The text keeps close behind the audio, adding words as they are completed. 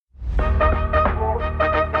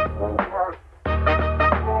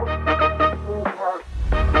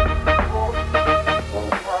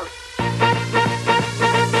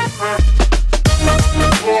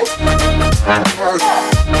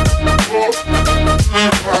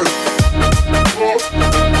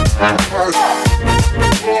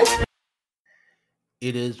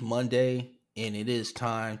It is Monday, and it is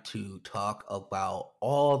time to talk about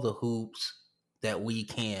all the hoops that we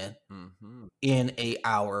can in a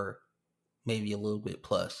hour, maybe a little bit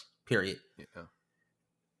plus, period. Yeah.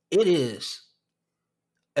 It is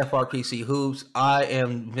FRPC Hoops. I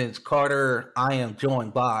am Vince Carter. I am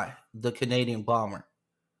joined by the Canadian Bomber,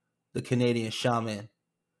 the Canadian Shaman,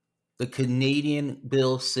 the Canadian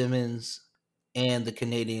Bill Simmons, and the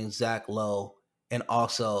Canadian Zach Lowe, and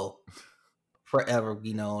also forever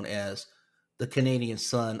be known as the Canadian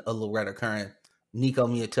son of Loretta Curran, Nico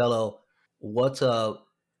Miatello. What's up?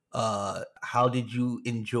 How did you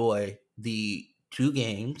enjoy the two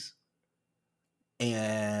games?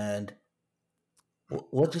 And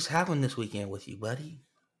what just happened this weekend with you, buddy?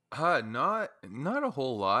 Not a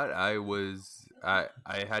whole lot. I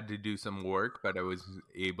had to do some work, but I was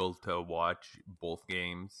able to watch both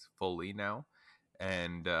games fully now,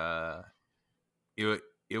 and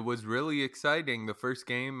it was really exciting. The first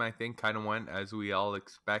game, I think, kind of went as we all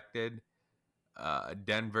expected.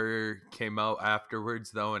 Denver came out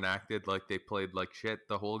afterwards, though, and acted like they played like shit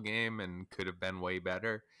the whole game and could have been way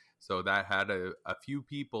better. So that had a few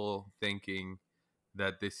people thinking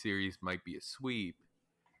that this series might be a sweep.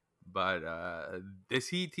 But this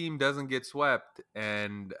Heat team doesn't get swept,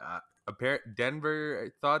 and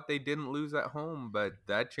Denver thought they didn't lose at home, but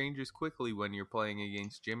that changes quickly when you're playing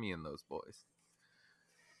against Jimmy and those boys.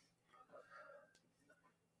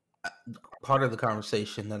 Part of the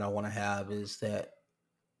conversation that I want to have is that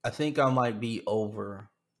I think I might be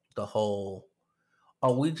over the whole,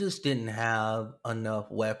 we just didn't have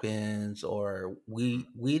enough weapons, or we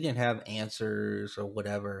didn't have answers or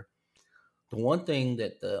whatever. The one thing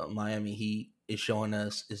that the Miami Heat is showing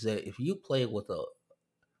us is that if you play with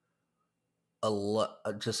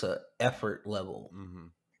just a effort level,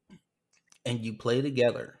 and you play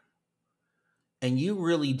together, and you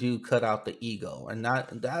really do cut out the ego, and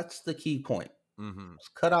that's the key point.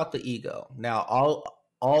 Cut out the ego. Now,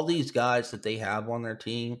 all these guys that they have on their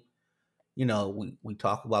team, you know, we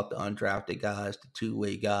talk about the undrafted guys, the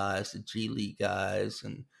two-way guys, the G League guys,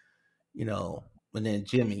 and you know, and then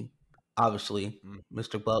Jimmy. Obviously,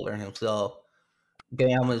 Mr. Butler himself.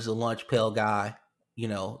 Bam is a lunch pail guy, you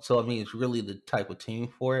know. So, I mean, it's really the type of team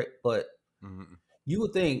for it. But you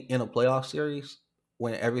would think in a playoff series,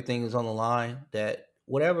 when everything is on the line, that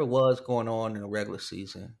whatever was going on in the regular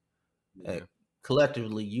season,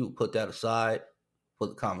 collectively, you would put that aside for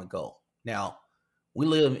the common goal. Now, we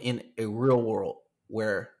live in a real world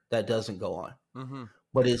where that doesn't go on.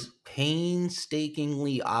 But it's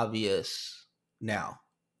painstakingly obvious now.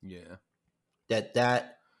 Yeah.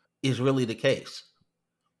 That is really the case.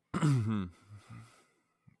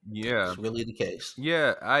 Yeah. It's really the case.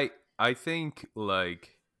 Yeah, I think,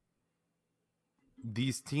 like,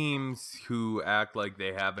 these teams who act like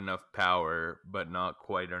they have enough power but not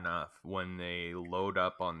quite enough when they load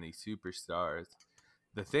up on these superstars.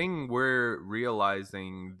 The thing we're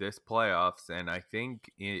realizing this playoffs, and I think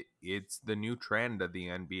it's the new trend of the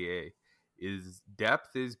NBA, is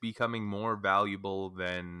depth is becoming more valuable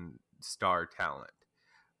than star talent.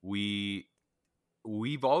 We've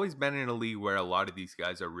always been in a league where a lot of these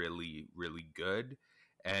guys are really, really good,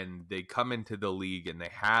 and they come into the league and they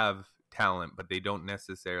have talent, but they don't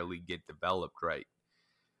necessarily get developed right.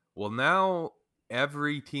 Well, now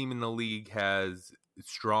every team in the league has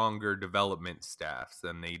stronger development staffs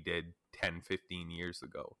than they did 10, 15 years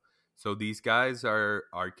ago. So these guys are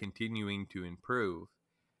continuing to improve.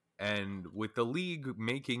 And with the league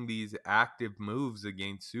making these active moves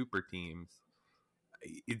against super teams,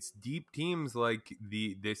 it's deep teams like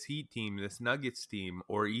this Heat team, this Nuggets team,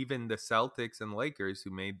 or even the Celtics and Lakers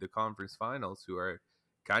who made the conference finals, who are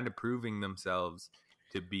kind of proving themselves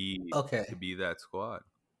to be that squad.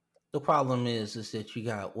 The problem is that you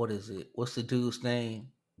got, what is it? What's the dude's name?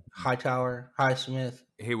 Highsmith?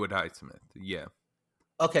 Haywood Highsmith, yeah.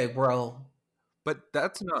 Okay, bro. But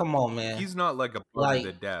that's not. Come on, man. He's not like a part of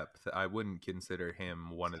the depth. I wouldn't consider him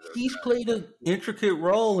one of those. He's played an intricate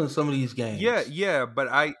role in some of these games. Yeah. But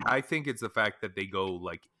I think it's the fact that they go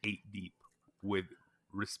like 8 deep with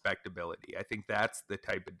respectability. I think that's the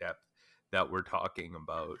type of depth that we're talking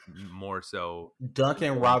about more so.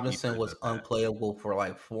 Duncan Robinson was unplayable for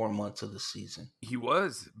like 4 months of the season. He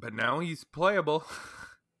was, but now he's playable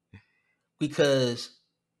because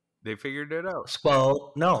they figured it out.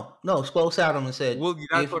 Spo sat him and said, well,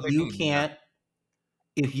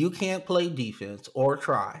 if you can't play defense or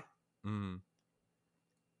try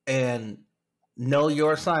and know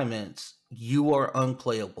your assignments, you are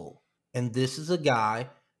unplayable. And this is a guy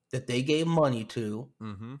that they gave money to.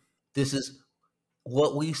 This is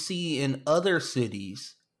what we see in other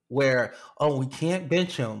cities where, we can't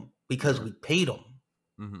bench him because we paid him.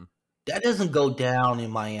 Mm-hmm. That doesn't go down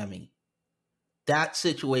in Miami. That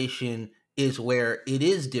situation is where it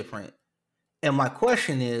is different. And my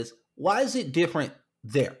question is, why is it different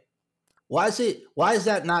there? Why is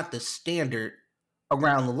that not the standard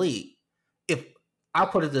around the league? If I'll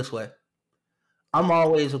put it this way, I'm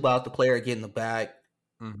always about the player getting the bag.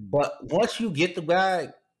 Mm-hmm. But once you get the bag,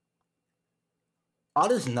 all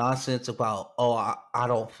this nonsense about, oh, I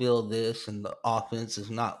don't feel this and the offense is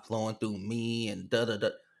not flowing through me and da da da.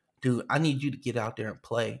 Dude, I need you to get out there and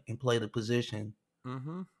play the position.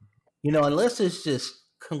 Mm-hmm. Unless it's just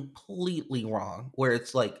completely wrong, where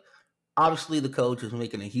it's like obviously the coach is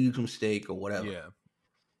making a huge mistake or whatever. Yeah.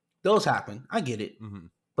 Those happen. I get it. Mm-hmm.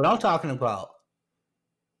 But I'm talking about,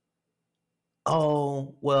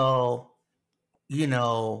 oh, well, you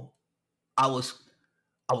know, I was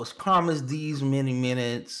I was promised these many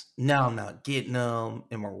minutes. Now I'm not getting them,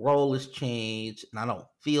 and my role has changed, and I don't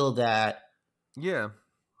feel that. Yeah.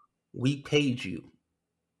 We paid you.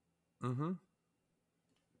 Mm-hmm.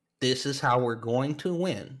 This is how we're going to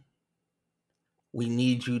win. We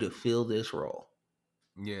need you to fill this role.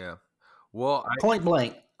 Yeah. Well, Point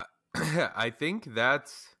blank. I think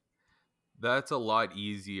that's a lot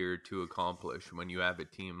easier to accomplish when you have a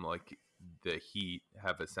team like the Heat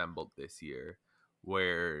have assembled this year,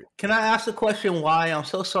 where Can I ask the question why? I'm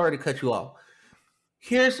so sorry to cut you off.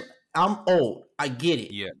 I'm old. I get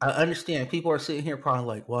it. yeah, I understand. People are sitting here probably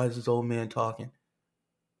like, why is this old man talking?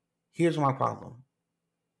 Here's my problem.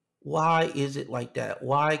 Why is it like that?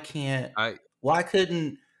 Why couldn't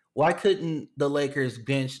the Lakers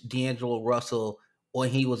bench D'Angelo Russell when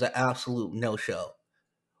he was an absolute no-show?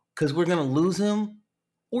 Because we're gonna lose him.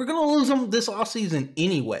 We're gonna lose him this offseason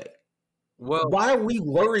anyway. well, Why are we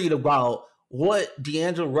worried about what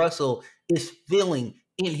D'Angelo Russell is feeling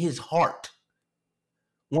in his heart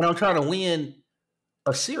when I'm trying to win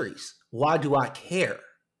a series? Why do I care,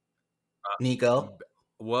 Nico?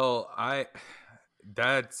 well, I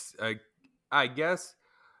guess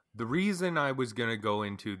the reason I was going to go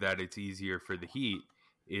into that it's easier for the Heat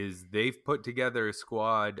is they've put together a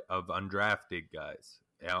squad of undrafted guys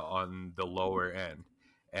on the lower end.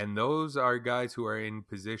 And those are guys who are in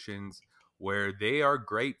positions where they are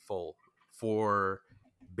grateful for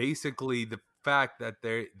basically the fact that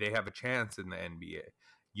they have a chance in the NBA.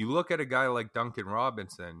 You look at a guy like Duncan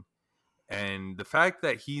Robinson, and the fact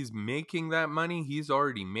that he's making that money, he's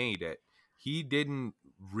already made it. He didn't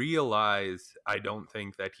realize, I don't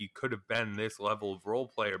think, that he could have been this level of role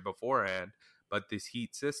player beforehand, but this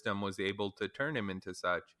Heat system was able to turn him into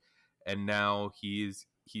such. And now he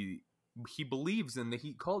believes in the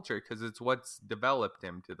Heat culture because it's what's developed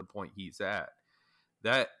him to the point he's at.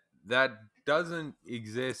 That doesn't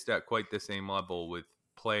exist at quite the same level with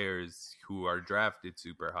players who are drafted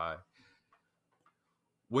super high.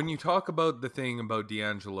 When you talk about the thing about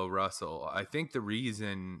D'Angelo Russell, I think the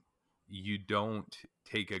reason you don't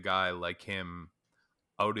take a guy like him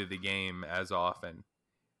out of the game as often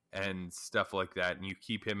and stuff like that, and you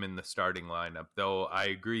keep him in the starting lineup, though I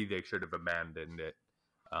agree they should have abandoned it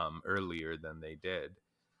earlier than they did.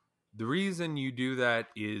 The reason you do that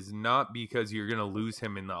is not because you're going to lose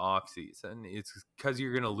him in the offseason. It's because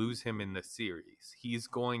you're going to lose him in the series. He's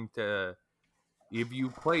going to... If you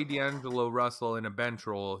play D'Angelo Russell in a bench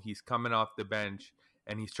role, he's coming off the bench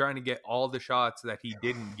and he's trying to get all the shots that he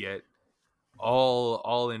didn't get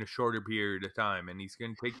all in a shorter period of time, and he's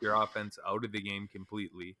going to take your offense out of the game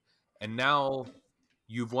completely. And now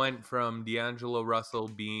you've went from D'Angelo Russell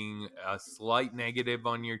being a slight negative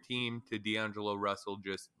on your team to D'Angelo Russell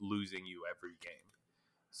just losing you every game.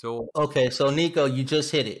 So Okay, so Nico, you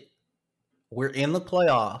just hit it. We're in the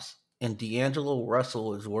playoffs, and D'Angelo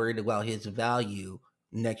Russell is worried about his value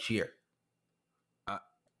next year.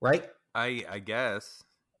 Right? I guess.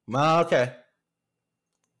 Okay.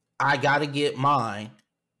 I got to get mine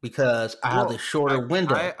because I have the shorter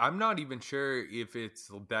window. I'm not even sure if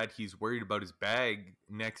it's that he's worried about his bag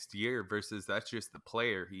next year versus that's just the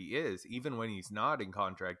player he is. Even when he's not in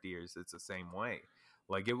contract years, it's the same way.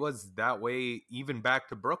 Like it was that way even back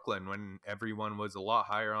to Brooklyn when everyone was a lot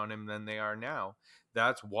higher on him than they are now.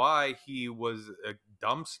 That's why he was a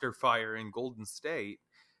dumpster fire in Golden State,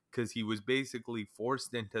 because he was basically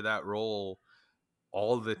forced into that role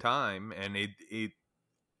all the time. And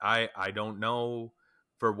I don't know,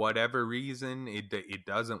 for whatever reason, it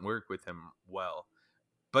doesn't work with him well.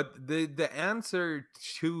 But the answer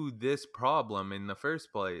to this problem in the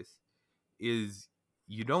first place is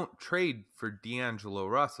you don't trade for D'Angelo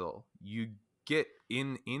Russell. You get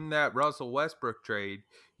in that Russell Westbrook trade,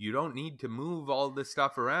 you don't need to move all this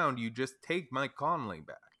stuff around. You just take Mike Conley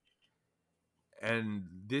back. And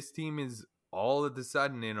this team is all of a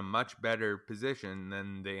sudden in a much better position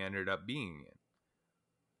than they ended up being in.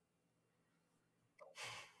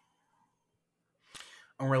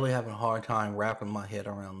 I'm really having a hard time wrapping my head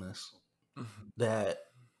around this. That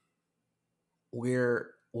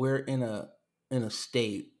we're in a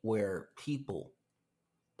state where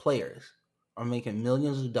players are making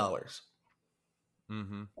millions of dollars,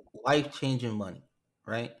 life-changing money,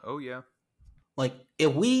 right? Oh yeah. Like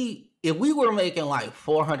if we were making like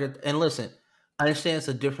 400, and listen, I understand it's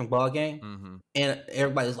a different ball game, and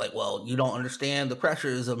everybody's like, well, you don't understand the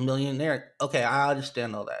pressures of millionaire. Okay, I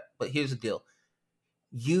understand all that, but here's the deal: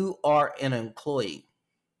 you are an employee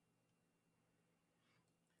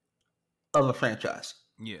of a franchise.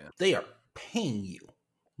 Yeah. They are paying you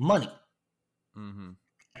money.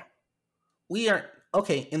 We are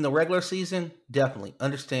okay in the regular season. Definitely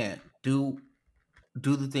understand. Do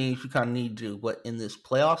the things you kind of need to do, but in this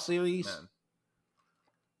playoff series, man,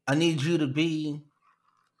 I need you to be.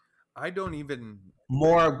 I don't even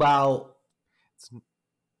more about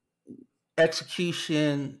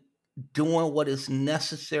execution, doing what is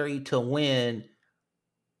necessary to win,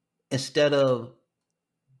 instead of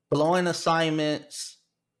blowing assignments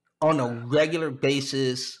on a regular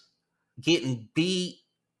basis, getting beat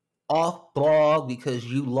off ball because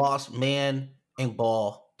you lost man and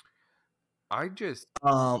ball. I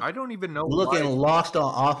don't even know looking lost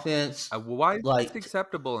on offense. Why is this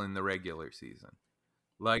acceptable in the regular season?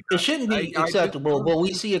 Like it shouldn't be acceptable, but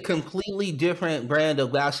we see a completely different brand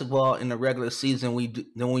of basketball in the regular season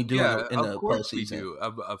than we do in the postseason.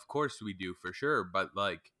 Of course we do, for sure. But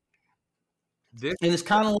like this, and it's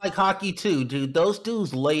kind of like hockey too, dude. Those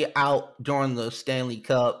dudes lay out during the Stanley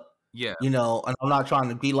Cup. Yeah, and I'm not trying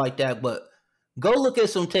to be like that, but go look at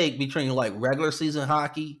some tape between like regular season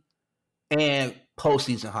hockey and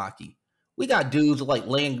postseason hockey. We got dudes like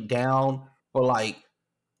laying down for like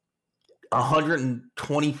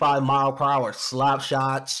 125 mile per hour slap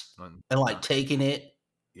shots and like taking it.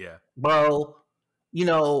 Yeah, bro.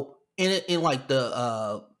 In like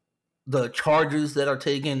the charges that are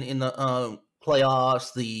taken in the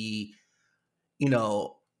playoffs,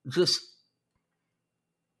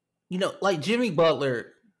 like Jimmy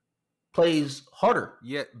Butler plays harder.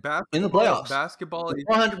 Yeah, in the playoffs. Basketball is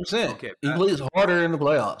 100%. Okay, he plays harder in the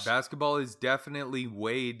playoffs. Basketball is definitely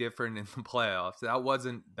way different in the playoffs. That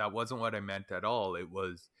wasn't what I meant at all. It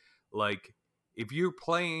was like if you're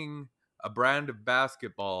playing a brand of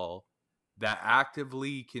basketball that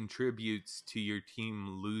actively contributes to your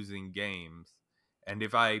team losing games, and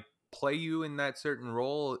if I play you in that certain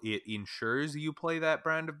role, it ensures you play that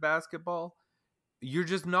brand of basketball, you're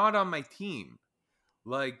just not on my team.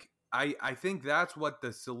 Like I think that's what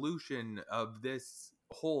the solution of this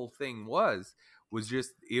whole thing was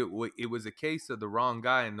just it was a case of the wrong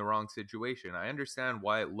guy in the wrong situation. I understand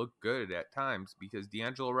why it looked good at times, because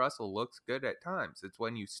D'Angelo Russell looks good at times. It's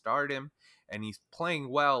when you start him and he's playing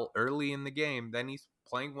well early in the game, then he's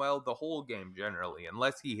playing well the whole game generally,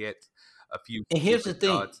 unless he hits a few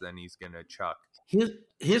shots, then he's gonna chuck.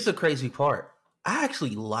 Here's the crazy part. I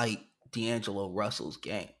actually like D'Angelo Russell's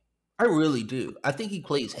game. I really do. I think he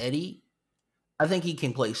plays heady. I think he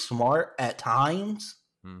can play smart at times.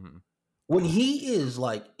 When he is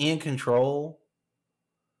like in control,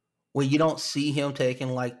 when you don't see him taking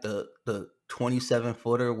like the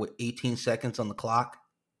 27-footer with 18 seconds on the clock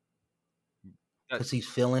because he's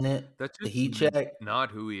feeling it. That's the heat check. Not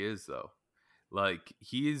who he is, though. Like,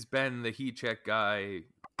 he's been the heat check guy.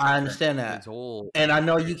 I understand that. And I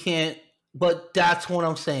know you can't, but that's what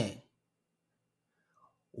I'm saying.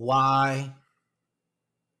 Why?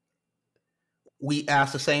 We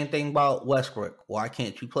ask the same thing about Westbrook. Why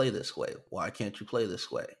can't you play this way? Why can't you play this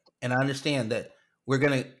way? And I understand that we're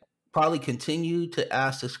going to probably continue to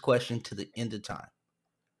ask this question to the end of time.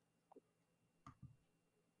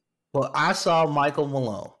 But I saw Michael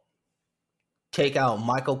Malone take out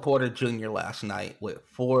Michael Porter Jr. last night with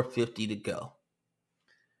 4:50 to go.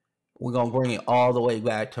 We're going to bring it all the way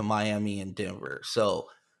back to Miami and Denver. So,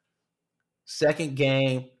 second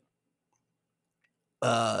game,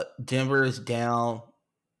 Denver is down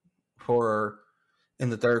in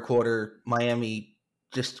the third quarter. Miami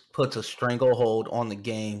just puts a stranglehold on the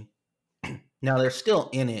game. Now they're still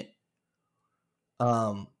in it.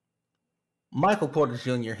 Michael Porter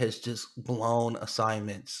Jr. has just blown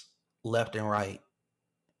assignments left and right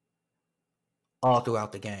all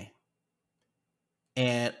throughout the game.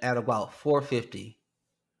 And at about 4:50,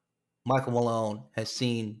 Michael Malone has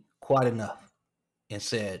seen quite enough and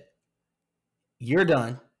said, "You're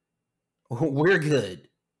done. We're good.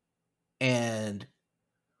 And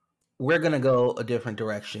we're going to go a different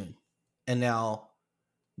direction." And now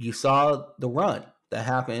you saw the run. that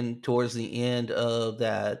happened towards the end of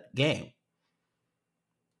that game.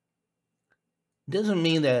 Doesn't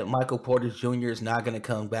mean that Michael Porter Jr. is not going to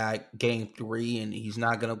come back game 3 and he's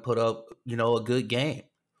not going to put up, a good game.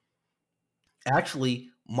 Actually,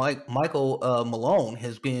 Michael Malone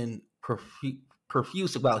has been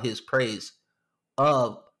profuse about his praise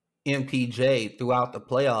of MPJ throughout the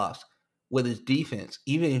playoffs with his defense.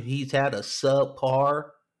 Even if he's had a subpar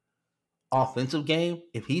offensive game,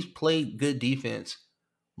 if he's played good defense,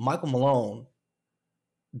 Michael Malone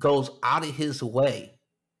goes out of his way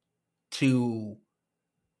to,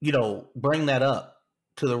 bring that up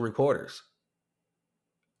to the reporters.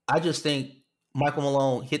 I just think Michael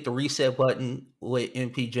Malone hit the reset button with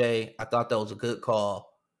MPJ. I thought that was a good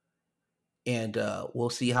call. And we'll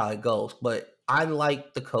see how it goes. But I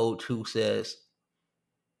like the coach who says,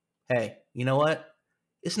 hey, you know what?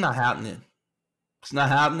 It's not happening. It's not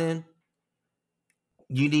happening.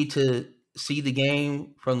 You need to see the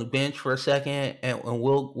game from the bench for a second, and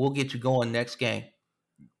we'll get you going next game.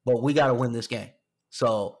 But we got to win this game.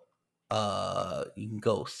 So you can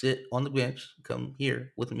go sit on the bench. Come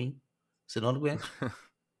here with me. Sit on the bench.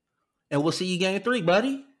 And we'll see you game 3,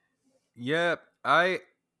 buddy. Yeah, I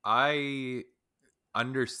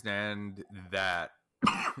understand that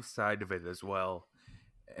side of it as well.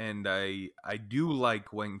 And I do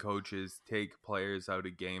like when coaches take players out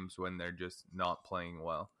of games when they're just not playing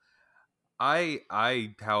well.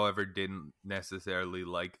 I however didn't necessarily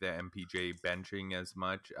like the MPJ benching as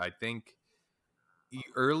much. I think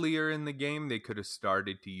earlier in the game they could have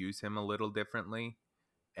started to use him a little differently,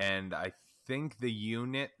 and I think the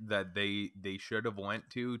unit that they should have went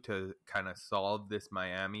to kind of solve this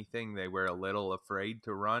Miami thing, they were a little afraid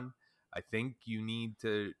to run. I think you need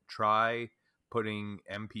to try putting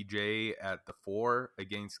MPJ at the 4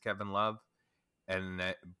 against Kevin Love, and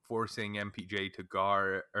forcing MPJ to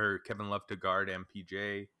guard, or Kevin Love to guard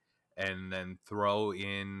MPJ, and then throw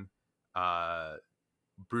in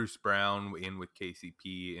Bruce Brown in with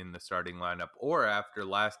KCP in the starting lineup, or after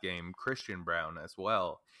last game, Christian Brown as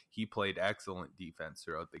well. He played excellent defense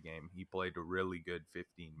throughout the game. He played a really good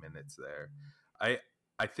 15 minutes there.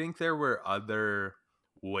 I think there were other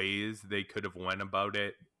ways they could have went about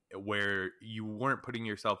it where you weren't putting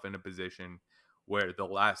yourself in a position where the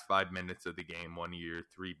last 5 minutes of the game, one of your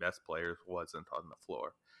 3 best players wasn't on the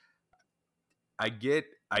floor. I get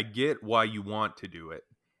why you want to do it,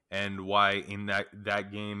 and why in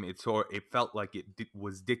that game it felt like it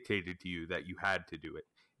was dictated to you that you had to do it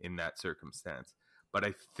in that circumstance. But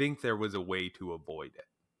I think there was a way to avoid it,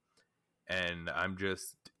 and I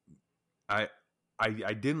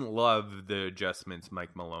didn't love the adjustments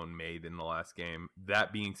Mike Malone made in the last game.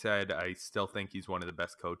 That being said, I still think he's one of the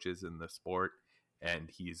best coaches in the sport,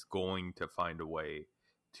 and he's going to find a way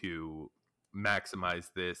to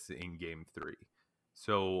maximize this in game 3.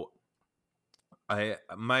 So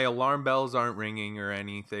my alarm bells aren't ringing or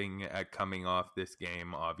anything at coming off this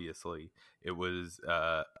game. Obviously, it was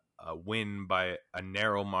a win by a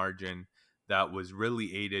narrow margin that was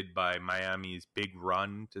really aided by Miami's big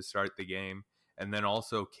run to start the game, and then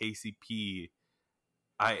also KCP.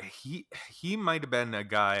 He might have been a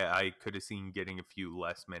guy I could have seen getting a few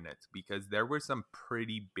less minutes, because there were some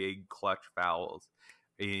pretty big clutch fouls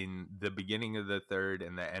in the beginning of the third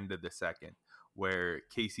and the end of the second, where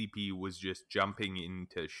KCP was just jumping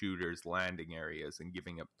into shooters' landing areas and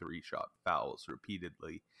giving up 3-shot fouls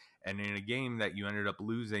repeatedly. And in a game that you ended up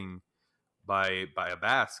losing by a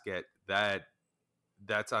basket,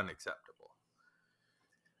 that's unacceptable.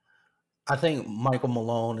 I think Michael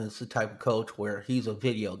Malone is the type of coach where he's a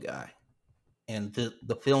video guy, and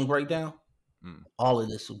the film breakdown, all of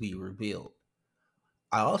this will be revealed.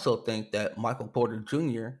 I also think that Michael Porter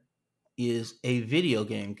Jr. is a video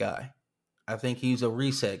game guy. I think he's a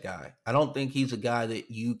reset guy. I don't think he's a guy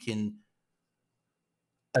that you can.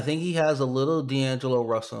 I think he has a little D'Angelo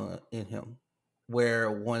Russell in him,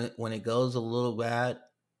 where when it goes a little bad,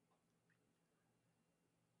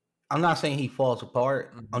 I'm not saying he falls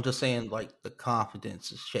apart. Mm-hmm. I'm just saying like the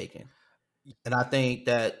confidence is shaken. And I think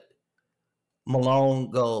that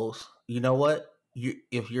Malone goes, you know what?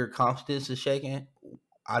 If your confidence is shaken,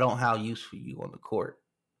 I don't have use for you on the court.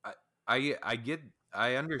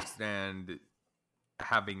 I understand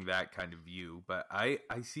having that kind of view, but I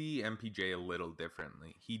see MPJ a little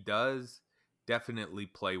differently. He does definitely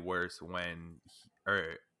play worse when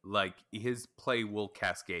like his play will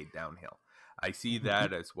cascade downhill. I see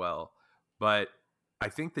that as well. But I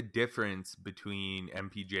think the difference between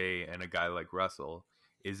MPJ and a guy like Russell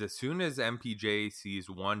is as soon as MPJ sees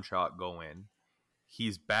one shot go in,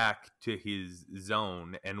 he's back to his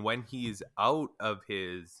zone. And when he's out of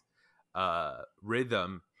his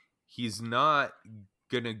rhythm, he's not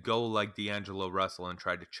gonna go like D'Angelo Russell and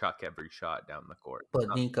try to chuck every shot down the court.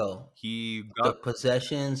 But Nico, He the got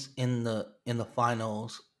possessions in the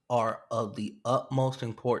finals are of the utmost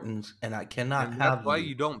importance, and I cannot and that's have why you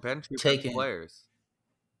you don't bench your best taking. players.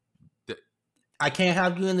 I can't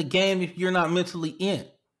have you in the game if you're not mentally in.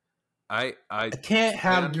 I can't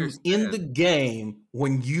have you in the game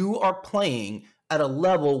when you are playing at a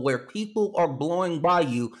level where people are blowing by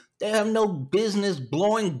you. They have no business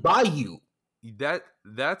blowing by you.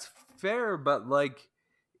 That's fair, but like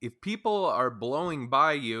if people are blowing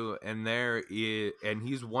by you and and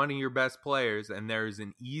he's one of your best players and there's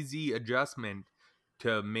an easy adjustment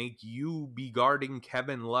to make you be guarding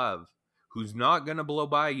Kevin Love, who's not going to blow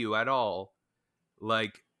by you at all,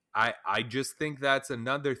 like I just think that's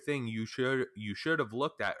another thing you should have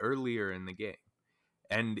looked at earlier in the game.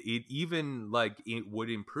 And it even it would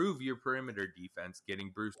improve your perimeter defense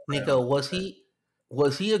getting Bruce Brown. Nico,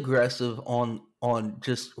 was he aggressive on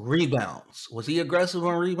just rebounds? Was he aggressive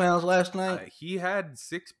on rebounds last night? He had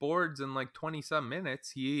 6 boards in like 20-some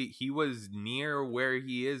minutes. He was near where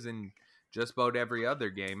he is in just about every other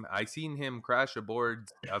game. I seen him crash a board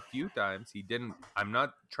a few times. He didn't. I'm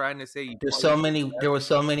not trying to say there were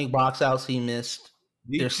so many box outs he missed.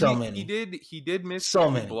 There's so many. He did miss so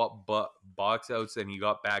many box outs, and he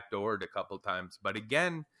got backdoored a couple times. But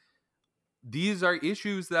again, these are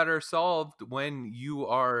issues that are solved when you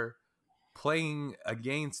are playing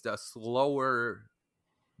against a slower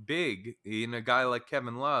big in a guy like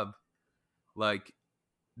Kevin Love. Like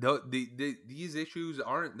these issues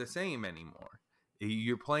aren't the same anymore.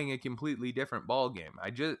 You're playing a completely different ball game.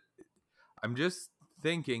 I'm just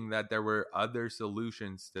thinking that there were other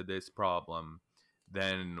solutions to this problem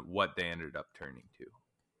than what they ended up turning to.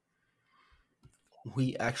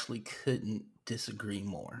 We actually couldn't disagree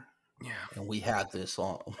more. Yeah. And we had this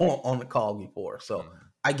on the call before. So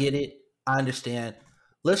I get it. I understand.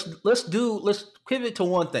 Let's pivot to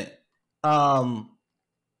one thing.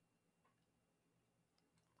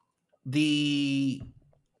 The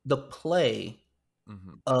play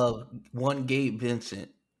of one Gabe Vincent.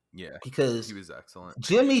 Yeah, because he was excellent.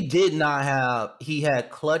 Jimmy he had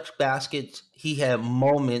clutch baskets. He had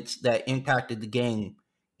moments that impacted the game,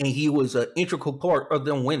 and he was an integral part of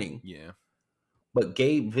them winning. Yeah. But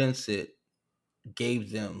Gabe Vincent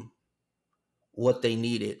gave them what they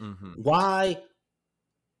needed. Why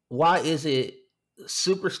is it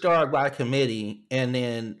superstar by committee? And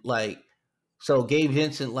then so Gabe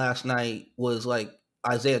Vincent last night was like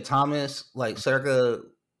Isaiah Thomas, like circa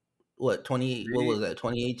what,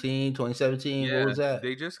 2018, 2017? Yeah, what was that?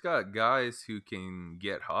 They just got guys who can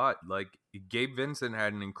get hot. Like Gabe Vincent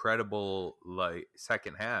had an incredible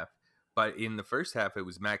second half, but in the first half it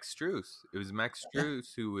was Max Strus. It was Max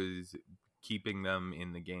Strus who was keeping them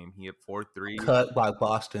in the game. He hit 4 3s. Cut by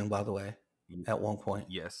Boston, by the way, at one point.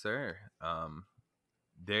 Yes, sir.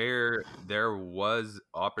 There was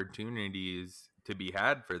opportunities to be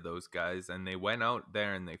had for those guys, and they went out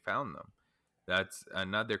there and they found them. That's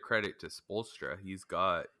another credit to Spoelstra. He's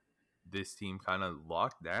got this team kind of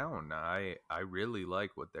locked down. I really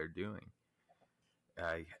like what they're doing.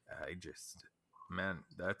 I just, man,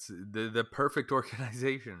 that's the perfect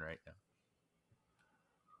organization right now.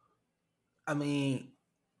 I mean,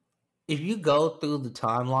 if you go through the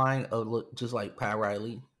timeline of just like Pat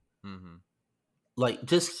Riley, like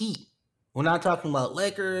just Heat. We're not talking about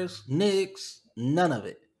Lakers, Knicks, none of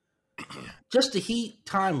it. Just the Heat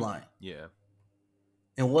timeline. Yeah.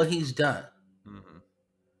 And what he's done.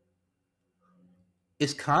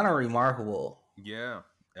 It's kind of remarkable. Yeah,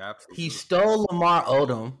 absolutely. He stole Lamar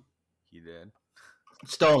Odom. He did.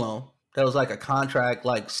 Stole him. That was like a contract,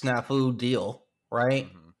 snafu deal, right?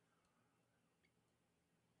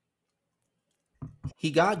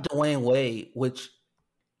 He got Dwayne Wade, which,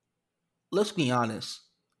 let's be honest,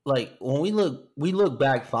 when we look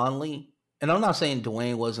back fondly, and I'm not saying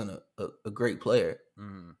Dwayne wasn't a great player.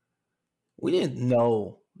 We didn't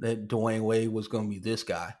know that Dwayne Wade was going to be this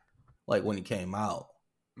guy, when he came out.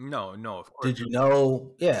 No, of course. Did you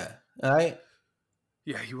know? Yeah, right?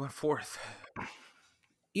 Yeah, he went 4th.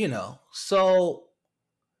 So,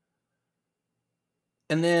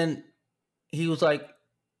 and then he was like,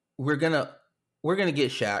 we're gonna get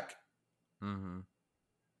Shaq.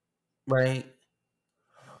 Right?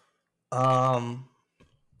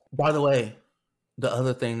 By the way, the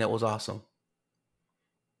other thing that was awesome,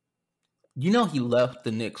 he left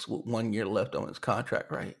the Knicks with 1 year left on his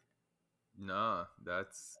contract, right? No,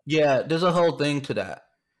 that's... Yeah, there's a whole thing to that.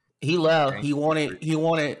 He left. He wanted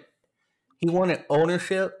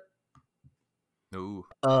ownership. Ooh.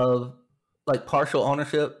 Of partial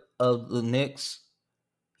ownership of the Knicks.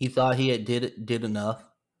 He thought he had did enough.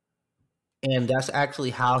 And that's actually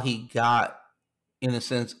how he got, in a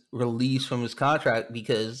sense, released from his contract,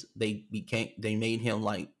 because they made him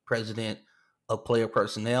like president of player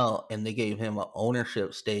personnel, and they gave him an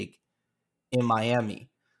ownership stake in Miami.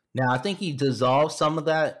 Now I think he dissolved some of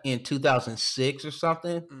that in 2006 or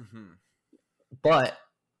something, but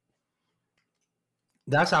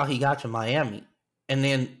that's how he got to Miami. And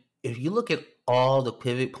then if you look at all the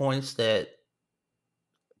pivot points that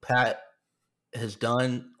Pat has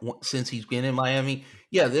done since he's been in Miami,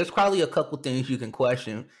 yeah, there's probably a couple things you can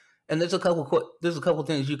question, and there's a couple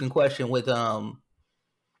things you can question with uh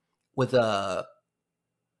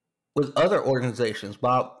with other organizations.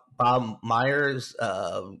 Bob Myers,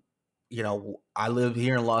 I live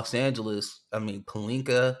here in Los Angeles. I mean,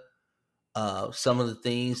 Pelinka, some of the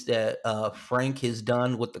things that Frank has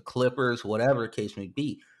done with the Clippers, whatever the case may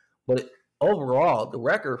be. But overall, the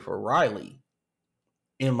record for Riley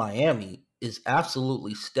in Miami is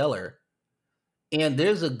absolutely stellar. And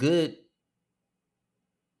there's a good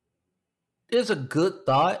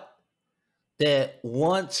thought that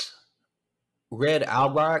once Red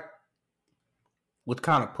Auerbach was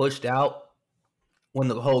kind of pushed out when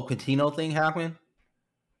the whole Coutinho thing happened,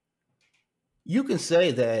 you can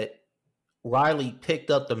say that Riley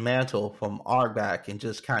picked up the mantle from Auerbach and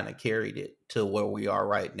just kind of carried it to where we are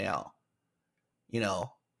right now.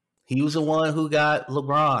 He was the one who got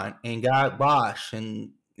LeBron and got Bosh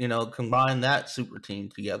and, combined that super team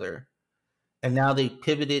together. And now they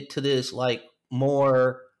pivoted to this like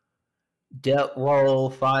more depth role,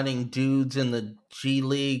 finding dudes in the G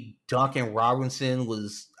League. Duncan Robinson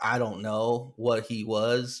was, I don't know what he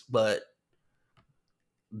was, but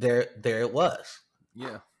there it was.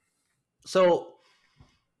 Yeah. So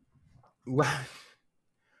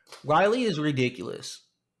Riley is ridiculous.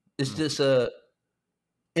 It's just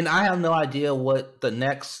and I have no idea what the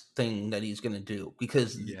next thing that he's going to do,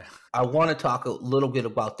 because I want to talk a little bit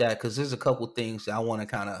about that, because there's a couple things that I want to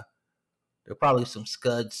kind of, there are probably some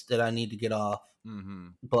scuds that I need to get off.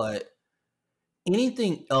 But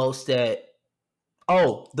anything else that,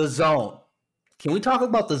 the zone. Can we talk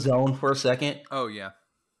about the zone for a second? Oh, yeah,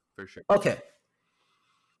 for sure. Okay.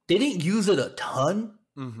 They didn't use it a ton,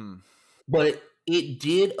 but it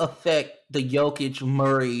did affect the Jokic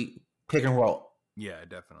Murray pick and roll. Yeah,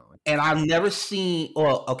 definitely. And I've never seen,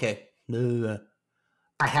 I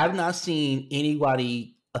have not seen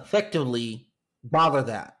anybody effectively bother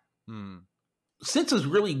that since it's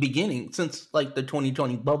really beginning, since like the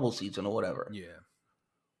 2020 bubble season or whatever. Yeah.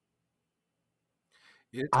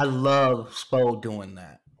 I love Spo doing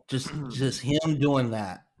that. Just him doing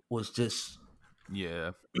that was just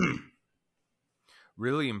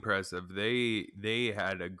really impressive. They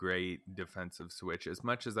had a great defensive switch. As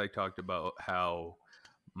much as I talked about how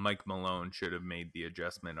Mike Malone should have made the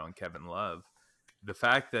adjustment on Kevin Love, the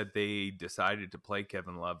fact that they decided to play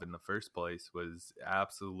Kevin Love in the first place was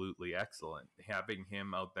absolutely excellent. Having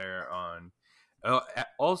him out there on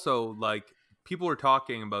also, like, people were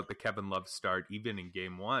talking about the Kevin Love start even in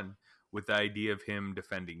game one with the idea of him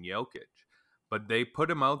defending Jokic. But they put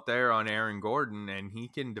him out there on Aaron Gordon, and he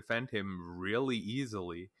can defend him really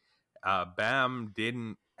easily. Bam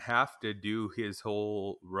didn't have to do his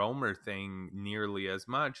whole roamer thing nearly as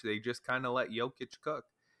much. They just kind of let Jokic cook.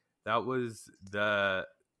 That was the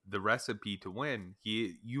recipe to win.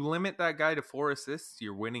 You limit that guy to 4 assists,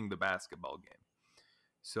 you're winning the basketball game.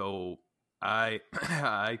 So I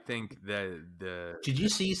think that Did you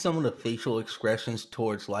see some of the facial expressions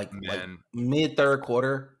towards like mid third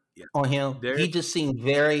quarter on him? He just seemed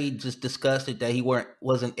very disgusted that he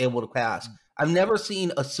wasn't able to pass. I've never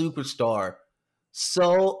seen a superstar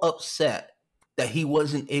so upset that he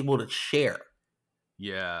wasn't able to share.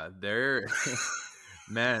 Yeah, there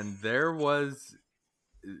was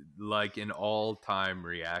like an all-time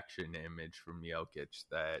reaction image from Jokic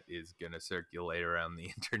that is going to circulate around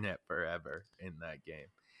the internet forever in that game.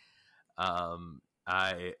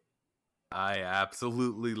 I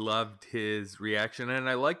absolutely loved his reaction, and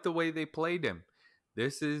I liked the way they played him.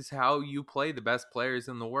 This is how you play the best players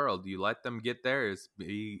in the world. You let them get theirs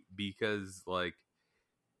because, like,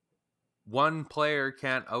 one player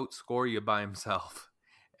can't outscore you by himself.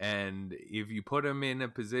 And if you put him in a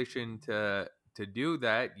position to do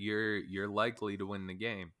that, you're likely to win the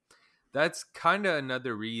game. That's kind of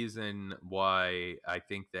another reason why I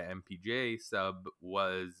think the MPJ sub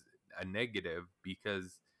was a negative,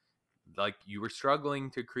 because like you were struggling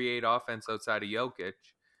to create offense outside of Jokic.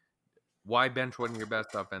 Why bench one of your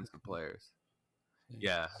best offensive players?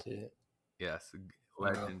 Yeah. Yes.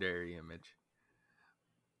 Legendary image.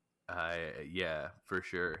 Yeah, for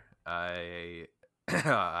sure. I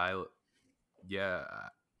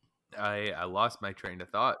lost my train of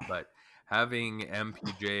thought, but having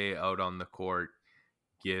MPJ out on the court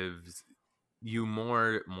gives you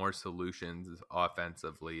more solutions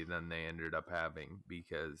offensively than they ended up having,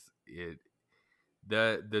 because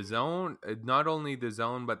the zone, not only the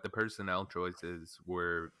zone but the personnel choices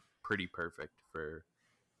were pretty perfect for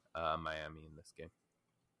Miami in this game.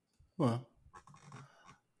 Well,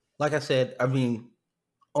 like I said, I mean,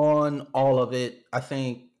 on all of it, I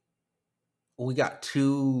think we got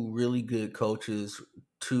two really good coaches,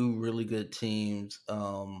 two really good teams.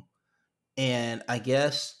 And I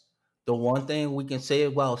guess the one thing we can say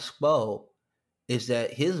about Spo is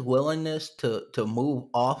that his willingness to move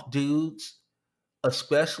off dudes,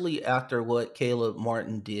 especially after what Caleb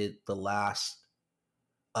Martin did the last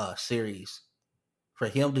series, for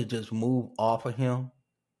him to just move off of him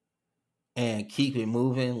and keep it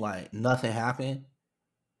moving like nothing happened.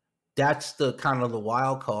 That's the kind of the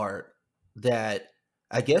wild card that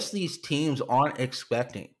I guess these teams aren't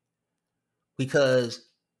expecting, because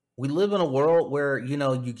we live in a world where, you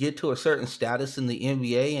know, you get to a certain status in the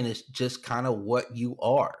NBA and it's just kind of what you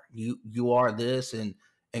are. You are this, and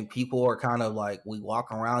people are kind of like, we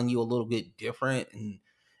walk around you a little bit different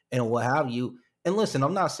and what have you. And listen,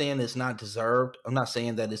 I'm not saying it's not deserved. I'm not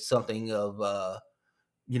saying that it's something of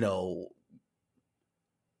you know,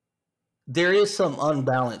 there is some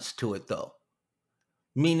unbalance to it though.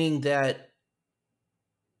 Meaning that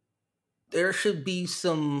there should be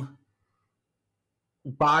some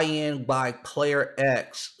buy-in by player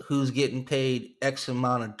X who's getting paid X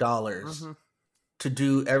amount of dollars to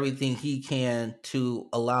do everything he can to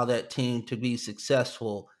allow that team to be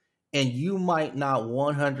successful. And you might not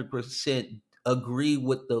 100% agree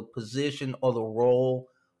with the position or the role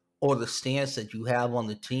or the stance that you have on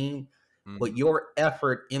the team, but your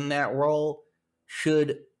effort in that role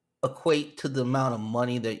should equate to the amount of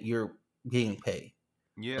money that you're getting paid.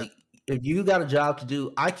 Yeah. Like, if you got a job to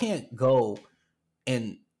do, I can't go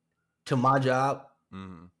and to my job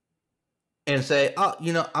and say, oh,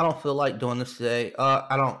 you know, I don't feel like doing this today.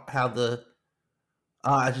 I don't have the,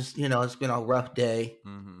 I just, you know, it's been a rough day.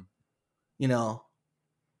 You know,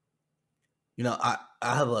 I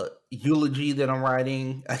have a eulogy that I'm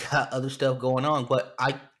writing. I got other stuff going on, but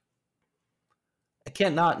I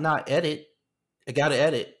can't not edit. I got to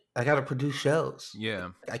edit. I got to produce shows. Yeah.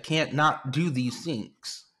 I can't not do these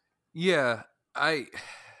things. Yeah. I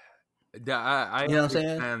you know what I'm saying?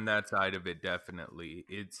 understand that side of it, definitely.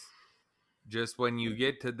 It's just when you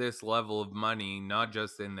get to this level of money, not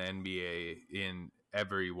just in the NBA, in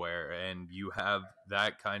everywhere, and you have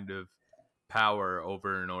that kind of power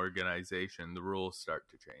over an organization, the rules start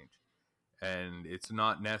to change. And it's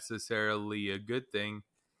not necessarily a good thing.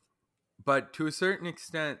 But to a certain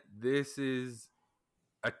extent, this is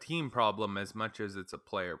a team problem as much as it's a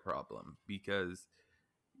player problem, because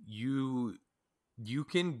you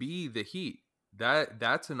can be the Heat.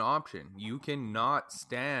 That's an option. You cannot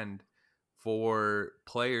stand for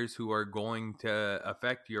players who are going to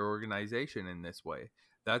affect your organization in this way.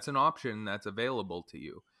 That's an option that's available to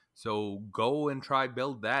you. So go and try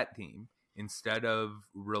build that team instead of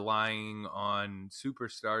relying on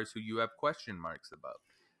superstars who you have question marks about.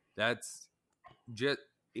 That's just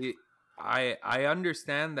it. I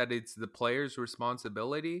understand that it's the player's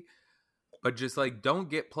responsibility, but just like, don't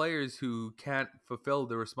get players who can't fulfill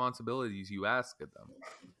the responsibilities you ask of them,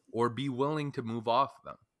 or be willing to move off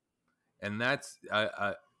them. And that's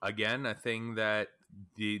again a thing that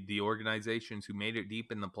the organizations who made it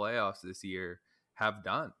deep in the playoffs this year have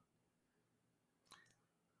done.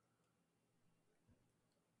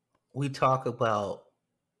 We talk about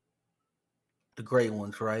the great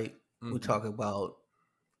ones, right? We talk about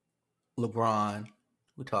LeBron.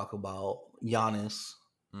 We talk about Giannis.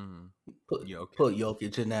 Put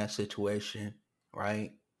Jokic in that situation,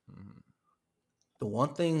 right? The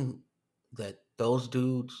one thing that those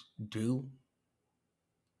dudes do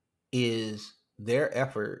is their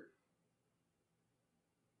effort,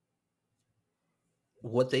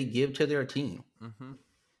 what they give to their team.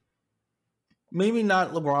 Maybe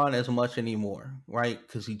not LeBron as much anymore, right?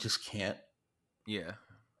 Because he just can't. Yeah.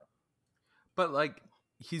 But like,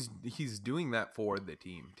 he's doing that for the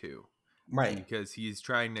team too. Right. Because he's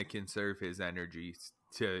trying to conserve his energy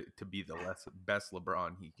to be the best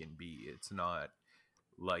LeBron he can be. It's not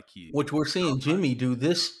like which we're seeing Jimmy do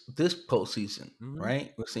this postseason,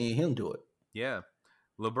 right? We're seeing him do it. Yeah.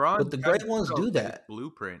 LeBron, but the great ones do that.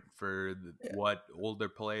 Blueprint for what older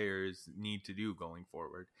players need to do going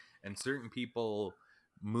forward. And certain people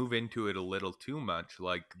move into it a little too much,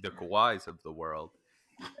 like the Kawhis of the world.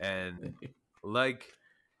 And like,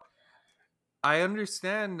 I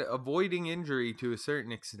understand avoiding injury to a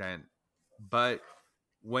certain extent, but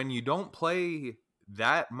when you don't play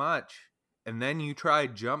that much, and then you try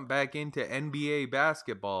jump back into NBA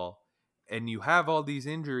basketball and you have all these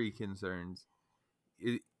injury concerns,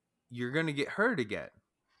 you're going to get hurt again.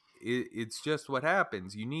 It's just what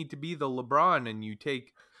happens. You need to be the LeBron, and you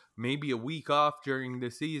take maybe a week off during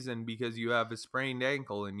the season because you have a sprained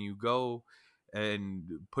ankle, and you go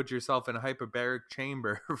and put yourself in a hyperbaric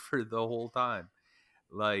chamber for the whole time.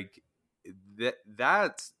 Like,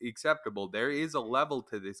 that's acceptable. There is a level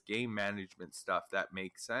to this game management stuff that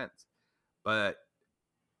makes sense, but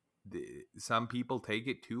some people take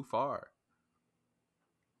it too far.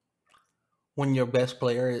 When your best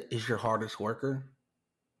player is your hardest worker,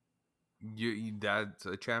 that's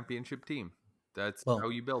a championship team. That's how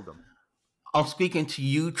you build them. I'm speaking to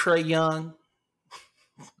you, Trae Young.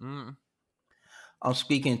 I'm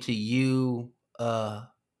speaking to you,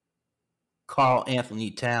 Karl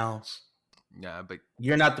Anthony Towns. Yeah, but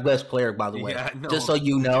you're not the best player, by the way. No, just so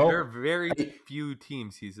you know, there are very few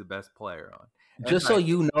teams he's the best player on. Just so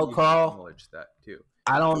you know, Karl, acknowledge that too.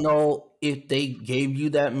 I don't know if they gave you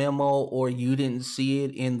that memo or you didn't see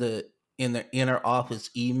it in the inner office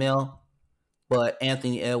email, but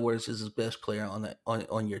Anthony Edwards is his best player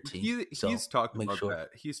on your team. He's talked about that.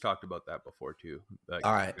 He's talked about that before too. Like,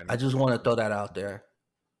 all right, I just want to throw that out there.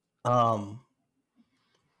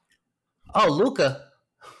 Luka.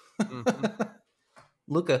 Mm-hmm.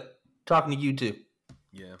 Luka, talking to you too.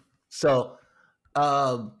 Yeah. So,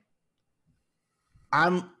 I'm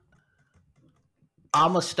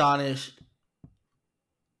astonished.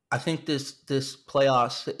 I think this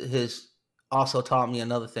playoffs has also taught me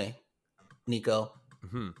another thing, Nico.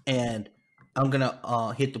 Mm-hmm. And I'm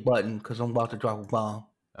gonna hit the button because I'm about to drop a bomb.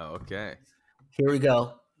 Oh, okay. Here we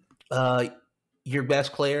go. Your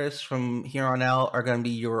best players from here on out are gonna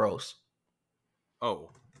be Euros.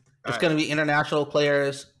 Oh. It's going to be international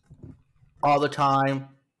players all the time.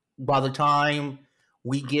 By the time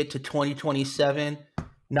we get to 2027,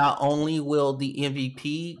 not only will the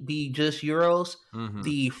MVP be just Euros,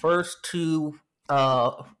 the first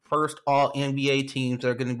all NBA teams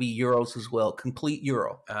are going to be Euros as well, complete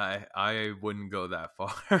Euro. I wouldn't go that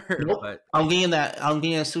far. Nope. But I'm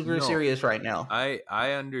being super serious right now.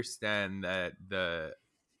 I understand that the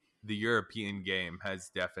European game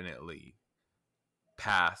has definitely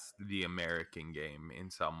past the American game in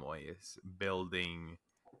some ways, building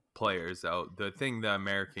players out. The thing the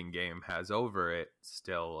American game has over it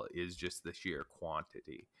still is just the sheer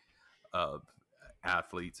quantity of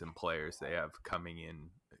athletes and players they have coming in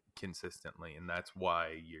consistently, and that's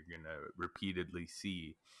why you're gonna repeatedly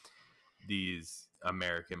see these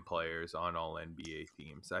American players on all NBA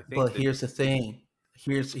teams. I think. But here's the thing.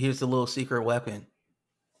 Here's the little secret weapon.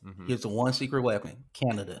 Mm-hmm. Here's the one secret weapon: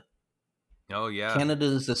 Canada. Oh, yeah. Canada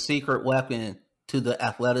is the secret weapon to the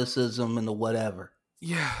athleticism and the whatever.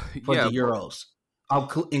 Yeah. For the Euros.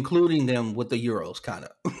 Including them with the Euros, kind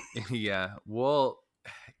of. Yeah. Well,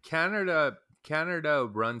 Canada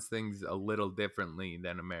runs things a little differently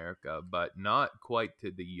than America, but not quite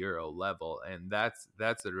to the Euro level. And that's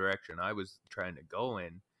the direction I was trying to go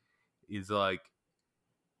in, is like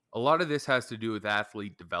a lot of this has to do with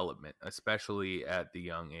athlete development, especially at the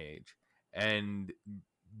young age. And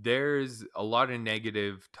there's a lot of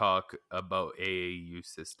negative talk about AAU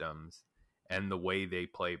systems and the way they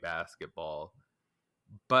play basketball,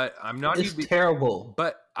 but it's terrible.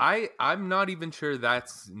 But I'm not even sure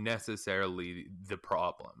that's necessarily the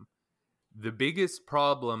problem. The biggest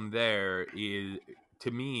problem there is,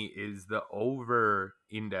 to me, is the over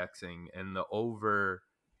indexing and the over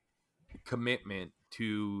commitment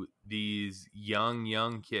to these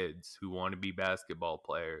young kids who want to be basketball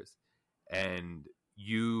players, and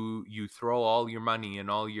you throw all your money and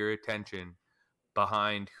all your attention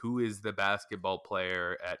behind who is the basketball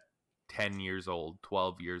player at 10 years old,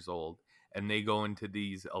 12 years old, and they go into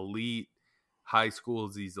these elite high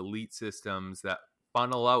schools, these elite systems that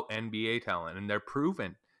funnel out NBA talent, and they're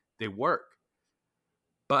proven they work.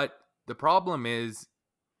 But the problem is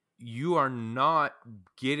you are not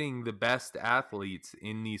getting the best athletes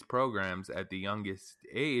in these programs at the youngest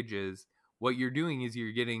ages. What you're doing is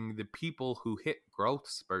you're getting the people who hit growth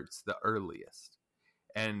spurts the earliest.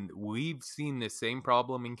 And we've seen the same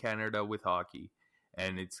problem in Canada with hockey,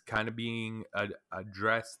 and it's kind of being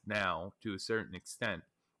addressed now to a certain extent.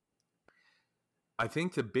 I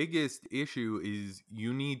think the biggest issue is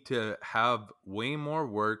you need to have way more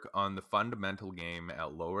work on the fundamental game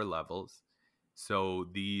at lower levels, so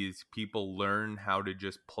these people learn how to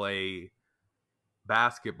just play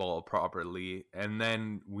basketball properly, and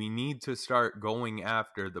then we need to start going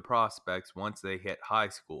after the prospects once they hit high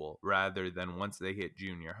school rather than once they hit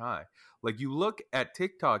junior high. Like, you look at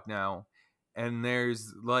TikTok now, and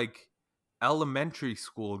there's like elementary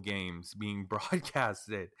school games being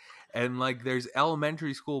broadcasted, and like there's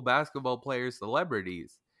elementary school basketball players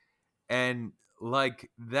celebrities, and like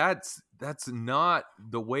that's not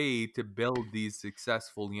the way to build these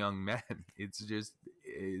successful young men.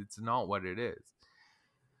 It's not what it is.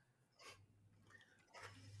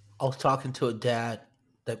 I was talking to a dad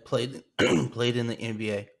that played played in the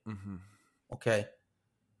NBA. Mm-hmm. Okay,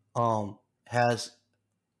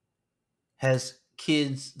 has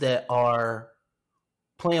kids that are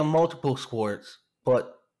playing multiple sports,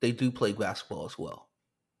 but they do play basketball as well.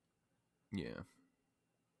 Yeah.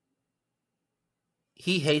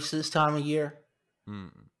 He hates this time of year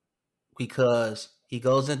because he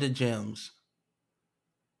goes into gyms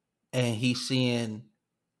and he's seeing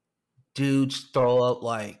dudes throw up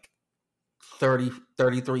like 30,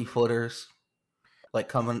 33 footers, like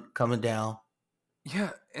coming down.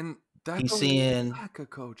 Yeah, and that's he's seeing lack of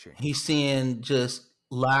coaching. He's seeing just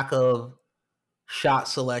lack of shot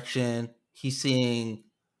selection. He's seeing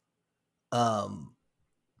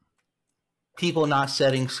people not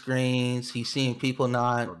setting screens. He's seeing people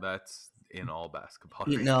not. So that's in all basketball.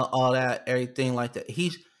 You know, all that, everything like that.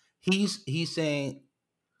 He's saying,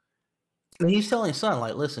 and he's telling his son,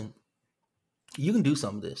 like, listen, you can do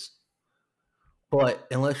some of this, but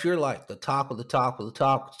unless you're like the top of the top of the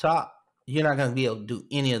top of the top, you're not going to be able to do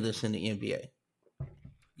any of this in the NBA.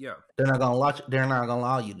 Yeah, they're not going to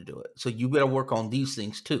allow you to do it. So you better work on these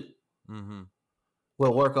things too. Mm-hmm.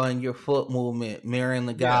 Well, work on your foot movement, mirroring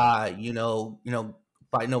the guy, you know,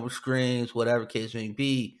 fighting over screens, whatever case may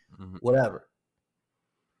be, whatever.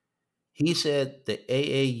 He said the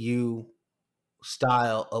AAU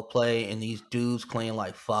style of play and these dudes playing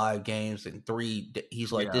like 5 games in 3,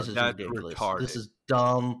 he's like, this is ridiculous. Retarded. This is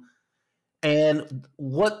dumb. And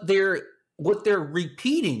what they're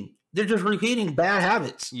repeating, they're just repeating bad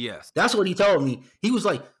habits. Yes. That's what he told me. He was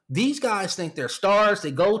like, these guys think they're stars.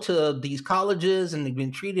 They go to these colleges and they've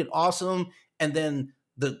been treated awesome. And then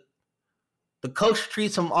the coach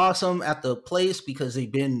treats them awesome at the place because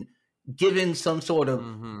they've been given some sort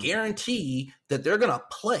of guarantee that they're going to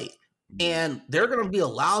play. And they're going to be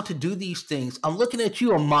allowed to do these things. I'm looking at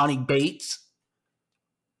you, Amani Bates.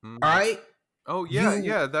 All right? Oh,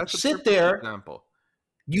 yeah, that's a perfect example.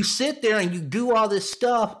 You sit there and you do all this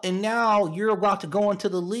stuff, and now you're about to go into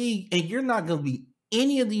the league, and you're not going to be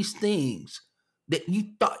any of these things that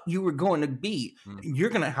you thought you were going to be. You're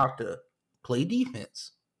going to have to play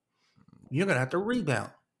defense. You're going to have to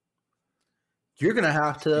rebound. You're going to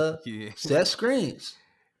have to set screens.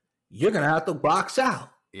 You're going to have to box out.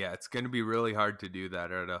 Yeah, it's going to be really hard to do that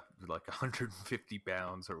at like 150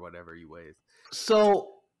 pounds or whatever he weighs.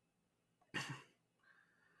 So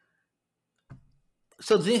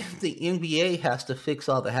then the NBA has to fix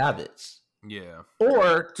all the habits. Yeah.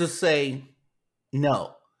 Or just say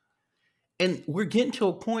no. And we're getting to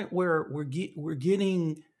a point where we're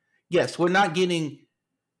getting, yes, we're not getting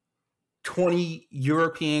 20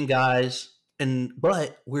 European guys,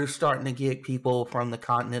 but we're starting to get people from the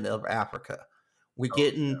continent of Africa. We're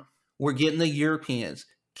getting the Europeans.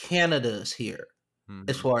 Canada's here,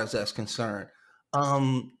 as far as that's concerned.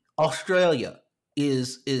 Australia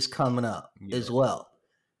is coming up as well.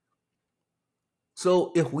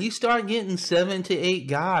 So if we start getting 7 to 8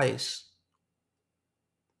 guys,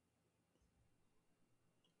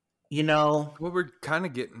 you know, what we're kind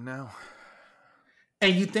of getting now.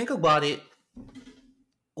 And you think about it,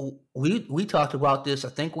 we talked about this. I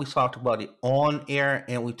think we talked about it on air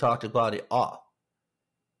and we talked about it off.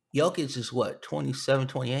 Jokic is what, 27,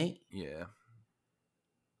 28? Yeah.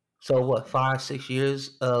 So what, 5-6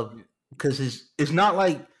 years of, because it's not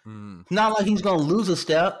like he's gonna lose a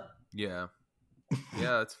step. Yeah.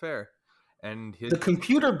 Yeah, that's fair. And the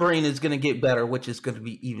computer brain is going to get better, which is going to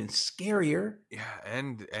be even scarier. Yeah,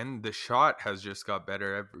 and the shot has just got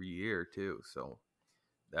better every year too. So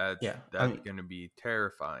that's going to be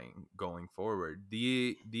terrifying going forward.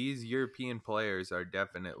 These European players are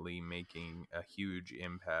definitely making a huge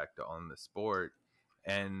impact on the sport,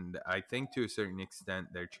 and I think to a certain extent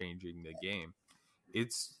they're changing the game.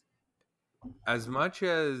 It's as much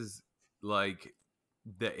as like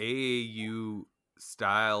the AAU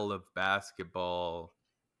style of basketball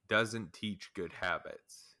doesn't teach good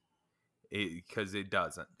habits, because it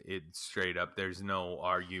doesn't. It's straight up, there's no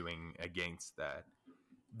arguing against that.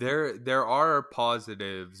 There are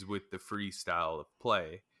positives with the freestyle of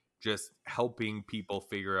play, just helping people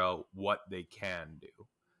figure out what they can do.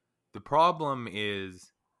 The problem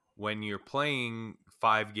is when you're playing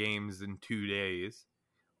 5 games in 2 days,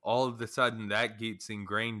 all of a sudden that gets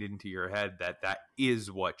ingrained into your head that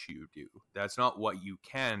is what you do. That's not what you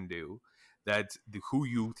can do. That's who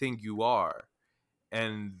you think you are.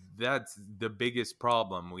 and that's the biggest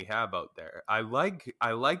problem we have out there. I like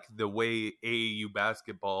the way AAU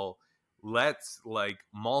basketball lets like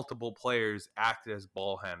multiple players act as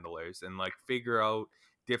ball handlers and like figure out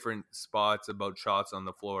different spots about shots on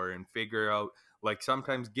the floor and figure out like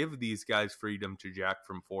sometimes give these guys freedom to jack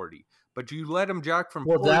from 40. But you let them jack from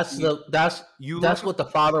 40. That's what the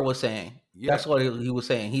father was saying. Yeah. That's what he was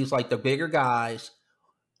saying. He's like, the bigger guys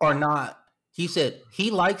are not. He said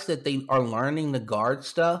he likes that they are learning the guard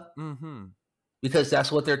stuff because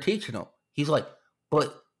that's what they're teaching them. He's like,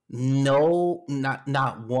 but no,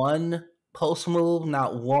 not one post move,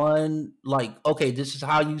 not one like, okay, this is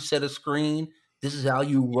how you set a screen. This is how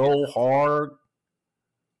you roll hard.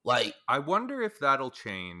 Like, I wonder if that'll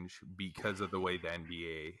change because of the way the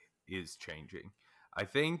NBA is changing. I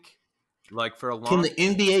think, like for a long, can the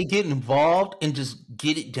NBA get involved and just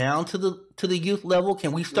get it down to the youth level?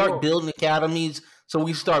 Can we start building academies so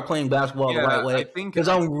we start playing basketball the right way? Because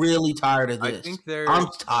I'm really tired of this. I'm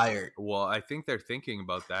tired. Well, I think they're thinking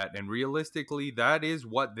about that, and realistically, that is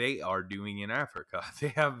what they are doing in Africa. They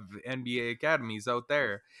have NBA academies out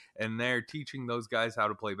there, and they're teaching those guys how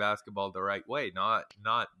to play basketball the right way, not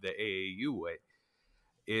the AAU way.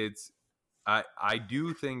 It's I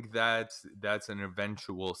do think that's an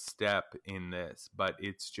eventual step in this, but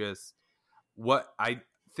it's just what I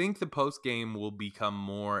think the post game will become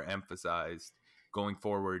more emphasized going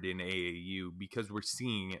forward in AAU because we're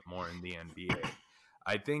seeing it more in the NBA.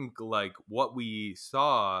 I think like what we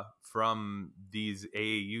saw from these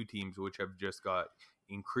AAU teams, which have just got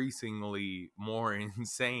increasingly more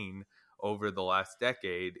insane over the last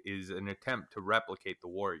decade, is an attempt to replicate the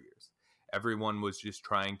Warriors. Everyone was just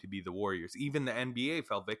trying to be the Warriors. Even the NBA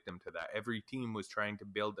fell victim to that. Every team was trying to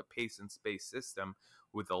build a pace and space system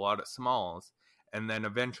with a lot of smalls. And then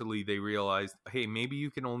eventually they realized, hey, maybe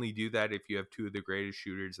you can only do that if you have two of the greatest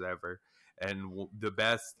shooters ever and the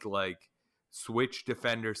best like switch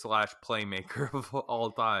defender / playmaker of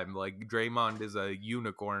all time. Like Draymond is a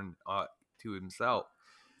unicorn to himself.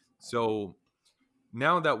 So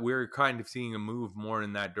now that we're kind of seeing a move more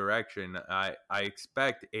in that direction, I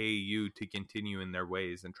expect AAU to continue in their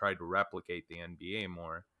ways and try to replicate the NBA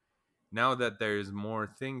more. Now that there's more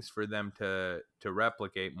things for them to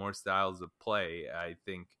replicate, more styles of play, I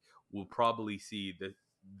think we'll probably see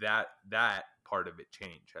that part of it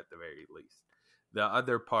change at the very least. The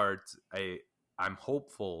other parts, I'm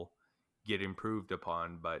hopeful get improved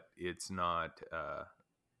upon, but it's not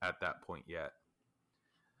at that point yet.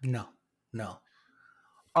 No.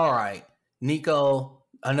 All right, Nico,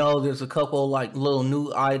 I know there's a couple like little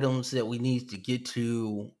new items that we need to get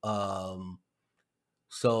to.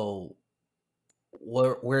 So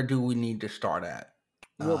where do we need to start at?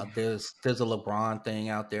 There's a LeBron thing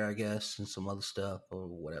out there, I guess, and some other stuff or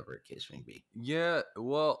whatever the case may be. Yeah,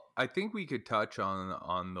 well, I think we could touch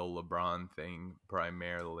on the LeBron thing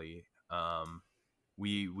primarily.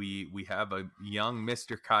 We have a young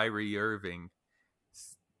Mr. Kyrie Irving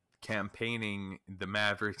campaigning the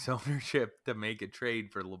Mavericks ownership to make a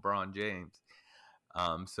trade for LeBron James,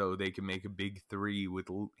 so they can make a big three with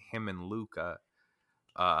him and Luka.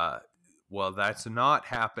 Well, that's not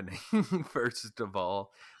happening. First of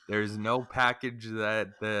all, there's no package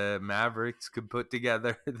that the Mavericks could put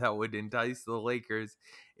together that would entice the Lakers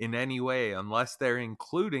in any way, unless they're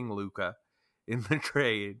including Luka in the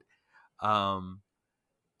trade.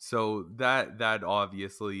 So that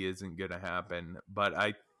obviously isn't going to happen.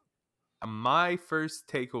 But my first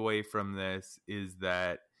takeaway from this is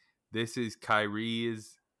that this is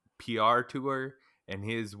Kyrie's PR tour and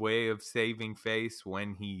his way of saving face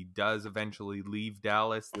when he does eventually leave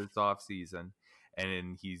Dallas this offseason.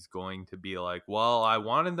 And he's going to be like, well, I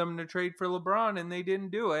wanted them to trade for LeBron and they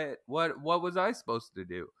didn't do it. What was I supposed to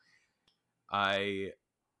do? I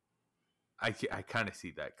kind of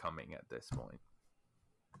see that coming at this point.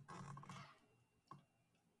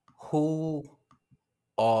 Who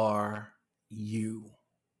are you?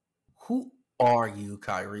 Who are you,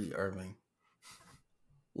 Kyrie Irving?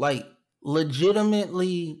 Like,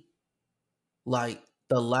 legitimately, like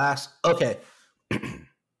the last couple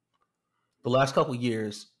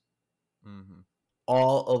years,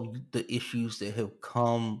 all of the issues that have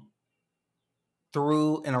come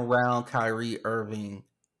through and around Kyrie Irving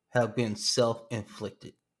have been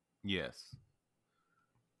self-inflicted. Yes.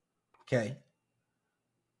 Okay.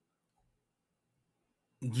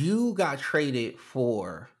 You got traded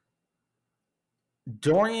for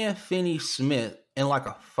Dorian Finney-Smith in like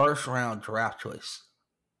a first-round draft choice.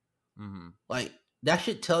 Like, that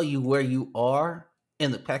should tell you where you are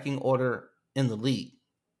in the pecking order in the league.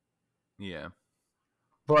 Yeah.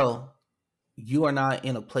 Bro, you are not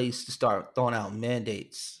in a place to start throwing out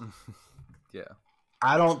mandates. Yeah.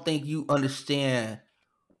 I don't think you understand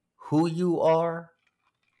who you are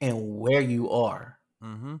and where you are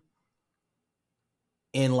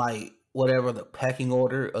in like whatever the pecking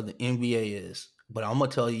order of the NBA is. But I'm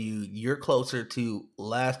gonna tell you, you're closer to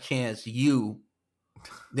last chance you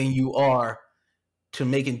than you are to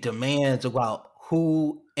making demands about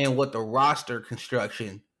who and what the roster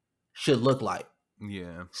construction should look like.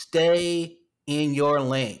 Yeah. Stay in your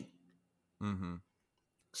lane. Mm-hmm.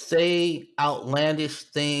 Say outlandish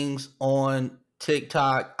things on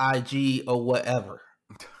TikTok, IG, or whatever.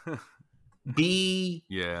 Be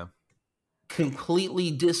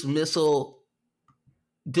completely dismissive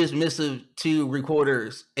to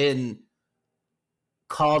reporters and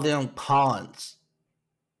call them pawns.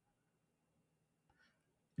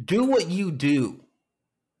 Do what you do.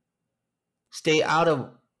 Stay out of.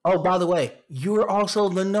 Oh, by the way, you're also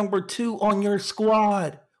the number 2 on your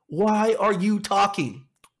squad. Why are you talking?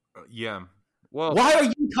 Yeah. Well, why are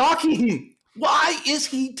you talking? Why is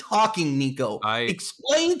he talking, Nico?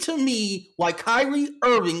 Explain to me why Kyrie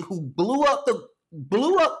Irving, who blew up the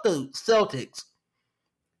Celtics,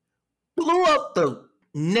 blew up the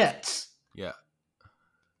Nets. Yeah.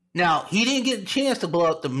 Now, he didn't get a chance to blow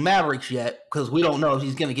up the Mavericks yet because we don't know if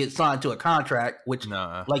he's going to get signed to a contract, which,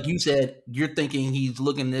 like you said, you're thinking he's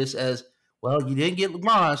looking at this as, well, you didn't get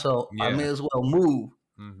LeBron, so I may as well move.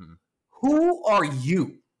 Mm-hmm. Who are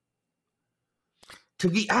you to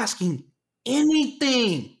be asking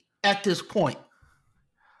anything at this point?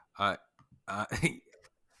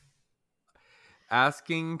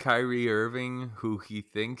 Asking Kyrie Irving who he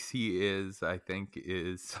thinks he is, I think,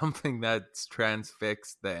 is something that's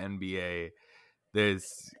transfixed the NBA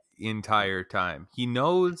this entire time. He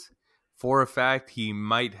knows for a fact he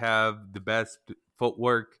might have the best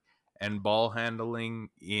footwork and ball handling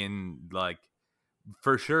in, like,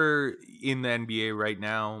 for sure in the NBA right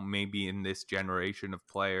now, maybe in this generation of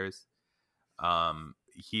players.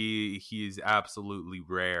 He's absolutely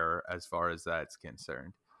rare as far as that's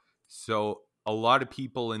concerned. So a lot of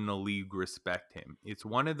people in the league respect him. It's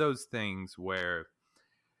one of those things where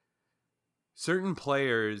certain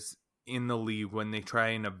players in the league, when they try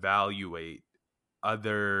and evaluate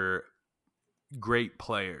other great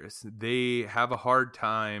players, they have a hard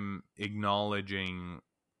time acknowledging,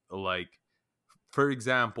 like, for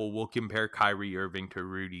example, we'll compare Kyrie Irving to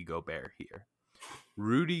Rudy Gobert here.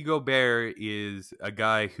 Rudy Gobert is a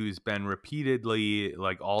guy who's been repeatedly,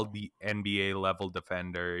 like, all the NBA level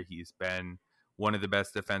defender. He's been one of the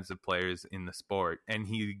best defensive players in the sport, and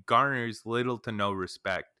he garners little to no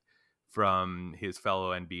respect from his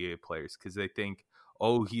fellow NBA players because they think,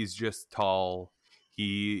 oh, he's just tall.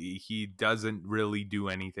 He doesn't really do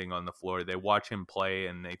anything on the floor. They watch him play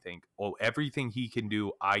and they think, oh, everything he can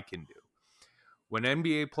do, I can do. When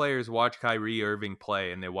NBA players watch Kyrie Irving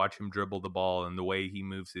play and they watch him dribble the ball and the way he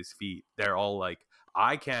moves his feet, they're all like,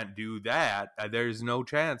 I can't do that. There's no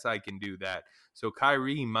chance I can do that. So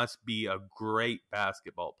Kyrie must be a great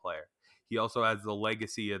basketball player. He also has the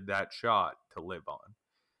legacy of that shot to live on.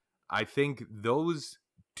 I think those...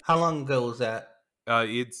 How long ago was that?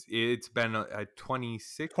 It's been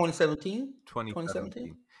 2017?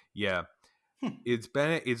 2017. Yeah. It's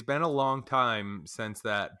been a long time since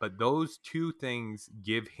that, but those two things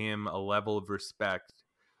give him a level of respect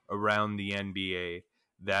around the NBA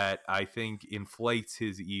that I think inflates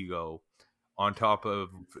his ego, on top of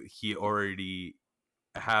he already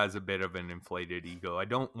has a bit of an inflated ego. I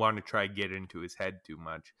don't want to try to get into his head too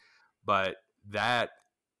much, but that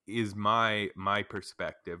is my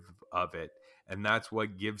perspective of it, and that's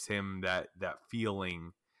what gives him that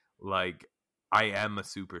feeling like I am a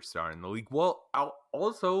superstar in the league. Well,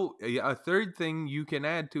 also, a third thing you can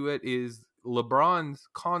add to it is LeBron's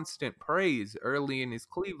constant praise early in his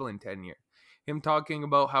Cleveland tenure. Him talking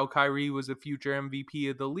about how Kyrie was a future MVP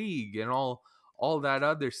of the league and all that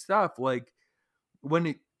other stuff. Like, when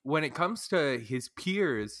it comes to his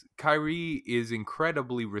peers, Kyrie is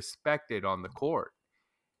incredibly respected on the court.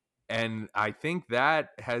 And I think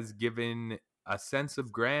that has given a sense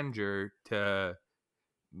of grandeur to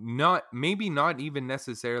not even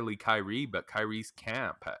necessarily Kyrie, but Kyrie's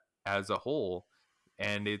camp as a whole,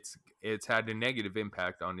 and it's had a negative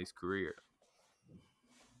impact on his career.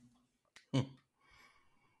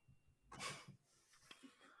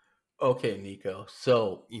 Okay, Nico.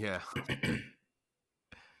 So yeah,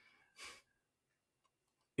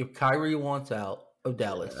 if Kyrie wants out of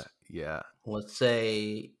Dallas, yeah, let's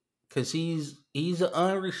say, because he's an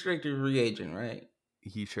unrestricted free agent, right?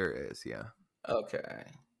 He sure is. Yeah. Okay.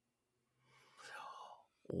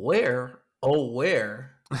 Where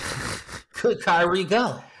could Kyrie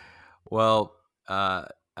go? Well,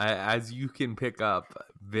 as you can pick up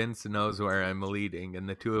Vince knows where I'm leading, and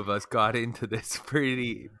the two of us got into this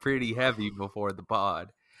pretty heavy before the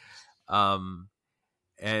pod.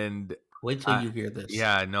 And Wait till you hear this.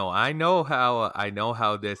 Yeah, no, I know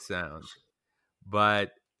how this sounds.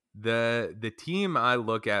 But the team I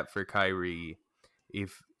look at for Kyrie,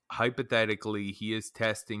 if hypothetically he is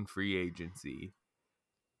testing free agency,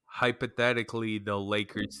 hypothetically the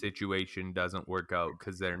Lakers situation doesn't work out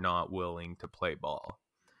because they're not willing to play ball.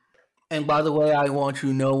 And by the way, I want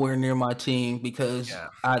you nowhere near my team because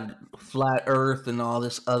I flat Earth and all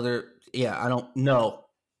this other. Yeah, I don't know.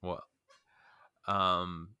 Well,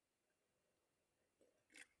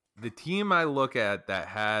 the team I look at that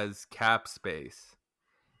has cap space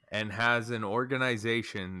and has an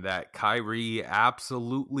organization that Kyrie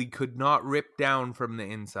absolutely could not rip down from the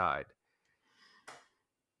inside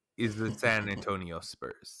is the San Antonio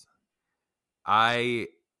Spurs. I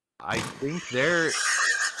think they're...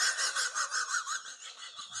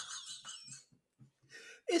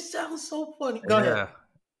 It sounds so funny. Go ahead.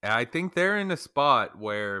 I think they're in a spot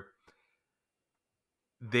where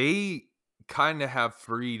they kind of have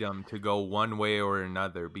freedom to go one way or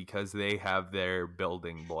another because they have their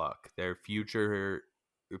building block, their future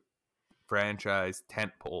franchise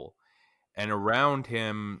tentpole, and around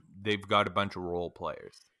him they've got a bunch of role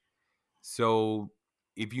players. So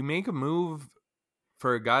if you make a move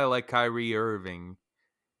for a guy like Kyrie Irving,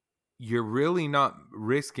 you're really not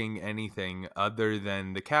risking anything other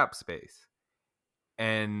than the cap space.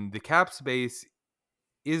 And the cap space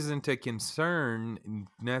isn't a concern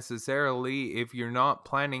necessarily if you're not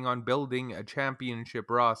planning on building a championship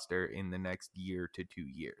roster in the next year to 2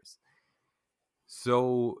 years.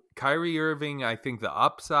 So Kyrie Irving, I think the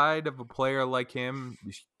upside of a player like him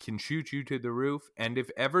can shoot you to the roof. And if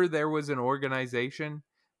ever there was an organization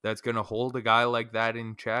that's going to hold a guy like that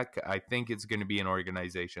in check, I think it's going to be an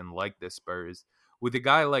organization like the Spurs, with a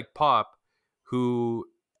guy like Pop, who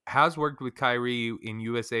has worked with Kyrie in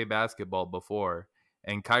USA basketball before,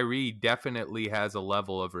 and Kyrie definitely has a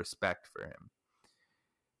level of respect for him.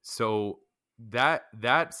 So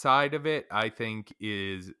that side of it, I think,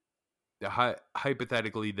 is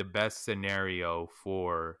hypothetically the best scenario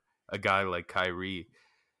for a guy like Kyrie.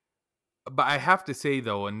 But I have to say,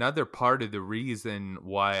 though, another part of the reason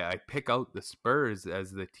why I pick out the Spurs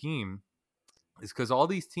as the team is because all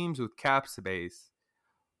these teams with cap space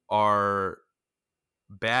are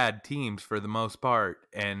bad teams for the most part,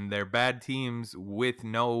 and they're bad teams with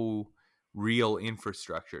no real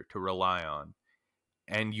infrastructure to rely on.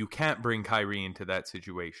 And you can't bring Kyrie into that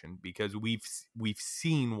situation because we've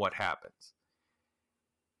seen what happens.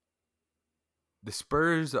 The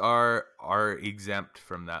Spurs are exempt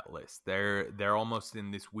from that list. They're almost in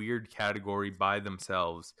this weird category by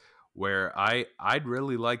themselves, where I'd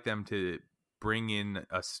really like them to bring in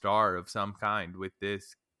a star of some kind with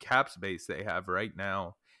this cap space they have right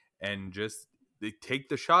now, and just take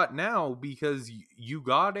the shot now because you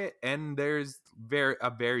got it, and there's a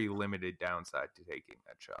very limited downside to taking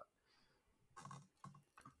that shot.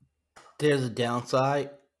 There's a downside.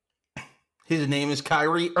 His name is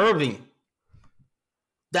Kyrie Irving.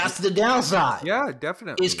 That's the downside. Yeah,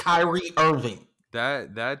 definitely. It's Kyrie Irving.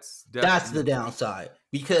 That's the downside,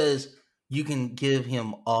 because you can give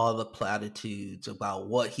him all the platitudes about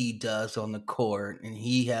what he does on the court, and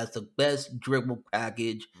he has the best dribble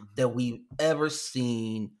package that we've ever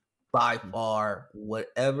seen by far,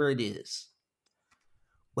 whatever it is.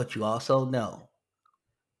 But you also know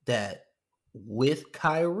that with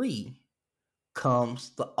Kyrie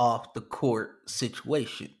comes the off the court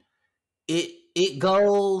situation. It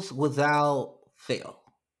goes without fail.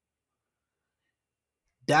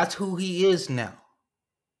 That's who he is now.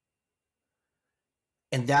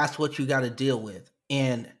 And that's what you got to deal with.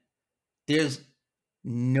 And there's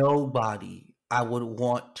nobody I would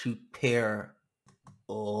want to pair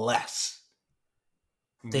less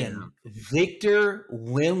than Victor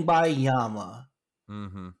Wemby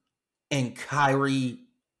and Kyrie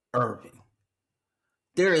Irving.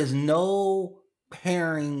 There is no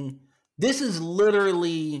pairing. This is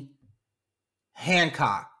literally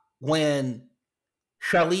Hancock when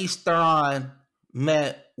Charlize Theron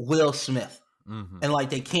met Will Smith. And like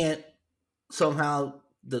they can't somehow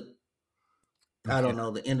I don't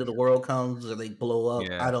know, the end of the world comes or they blow up.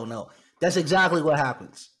 I don't know. That's exactly what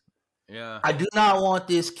happens. Yeah. I do not want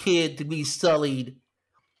this kid to be sullied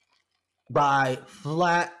by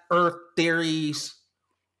flat earth theories.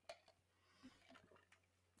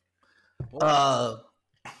 I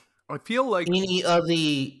feel like any of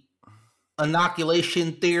the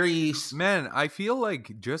inoculation theories. Man, I feel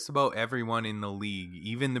like just about everyone in the league,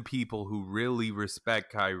 even the people who really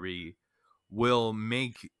respect Kyrie, will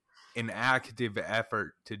make an active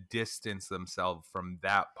effort to distance themselves from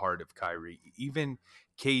that part of Kyrie. Even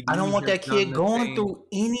KD I don't want has that done kid the going same. through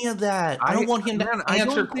any of that. I don't want him to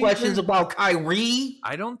answer questions about Kyrie.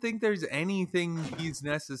 I don't think there's anything he's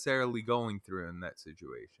necessarily going through in that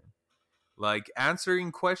situation. Like,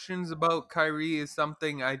 answering questions about Kyrie is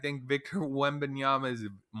something I think Victor Wembanyama is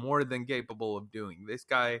more than capable of doing. This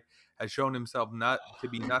guy has shown himself not to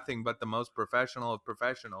be nothing but the most professional of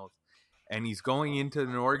professionals. And he's going into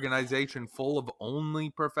an organization full of only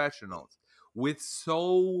professionals with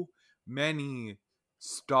so many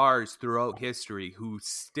stars throughout history who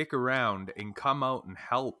stick around and come out and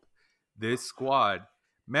help this squad.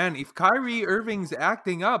 Man, if Kyrie Irving's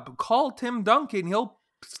acting up, call Tim Duncan. He'll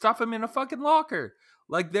stuff him in a fucking locker.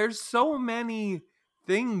 Like, there's so many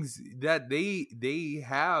things that they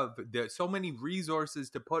have, there's so many resources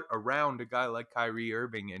to put around a guy like Kyrie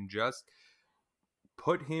Irving and just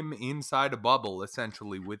put him inside a bubble,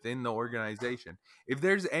 essentially, within the organization. If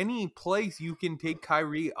there's any place you can take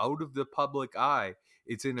Kyrie out of the public eye,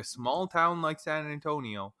 it's in a small town like San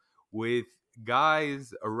Antonio with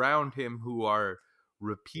guys around him who are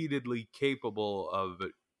repeatedly capable of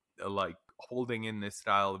like holding in this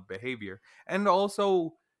style of behavior, and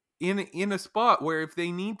also in a spot where if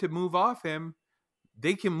they need to move off him,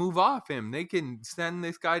 they can move off him. They can send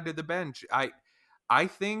this guy to the bench. I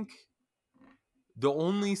think the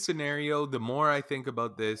only scenario, the more I think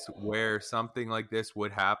about this, where something like this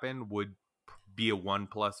would happen would be a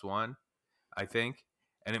 1+1, I think.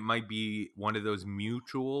 And it might be one of those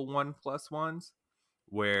mutual 1+1s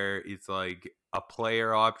where it's like a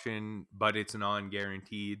player option, but it's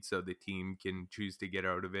non-guaranteed, so the team can choose to get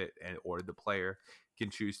out of it, or the player can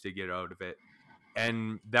choose to get out of it.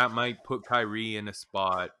 And that might put Kyrie in a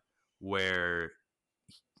spot where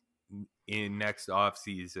in next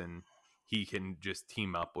offseason he can just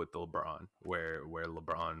team up with LeBron, where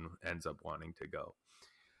LeBron ends up wanting to go.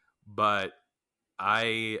 But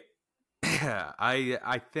I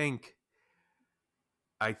think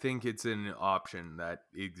it's an option that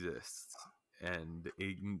exists, and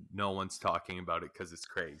no one's talking about it because it's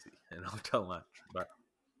crazy, and I'll tell much. But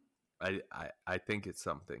I think it's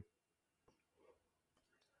something.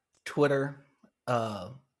 Twitter,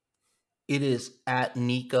 it is at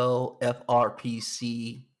Nico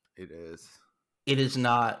FRPC. It is. It is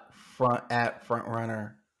not at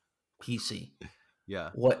Frontrunner PC.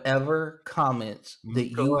 Yeah. Whatever comments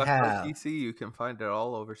that you have, FRPC, you can find it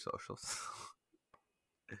all over socials.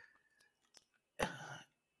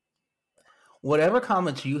 Whatever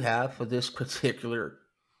comments you have for this particular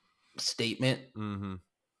statement,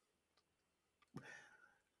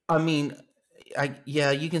 I mean,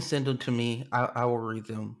 you can send them to me. I will read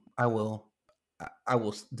them. I will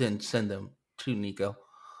then send them to Nico.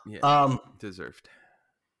 Yeah, deserved.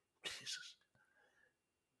 Jesus.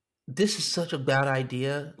 This is such a bad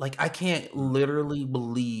idea. Like, I can't literally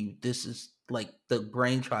believe this is like the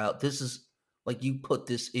brainchild. This is like you put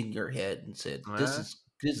this in your head and said, "This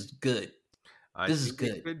is good." This is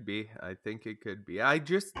good. It could be. I think it could be.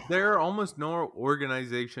 There are almost no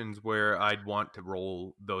organizations where I'd want to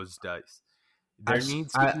roll those dice. There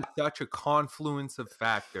needs to be such a confluence of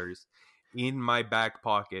factors in my back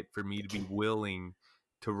pocket for me to be willing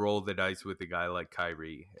to roll the dice with a guy like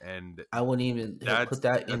Kyrie. And I wouldn't even put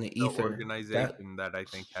that in the ether. Organization that I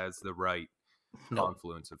think has the right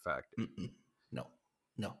confluence of factors. No.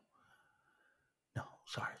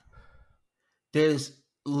 Sorry. There's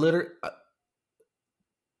literally.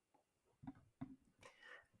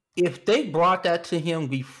 If they brought that to him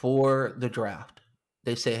before the draft,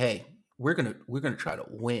 they say, "Hey, we're gonna try to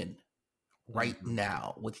win right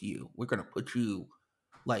now with you. We're gonna put you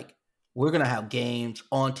we're gonna have games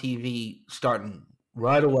on TV starting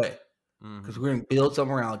right away because we're gonna build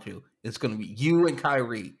something around you. It's gonna be you and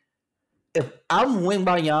Kyrie." If I'm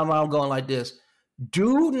Wemby, I'm going like this: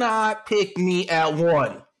 do not pick me at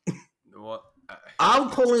 1.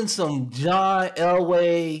 I'm pulling some John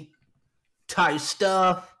Elway type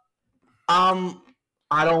stuff. I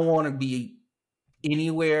don't want to be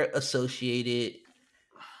anywhere associated.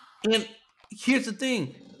 And here's the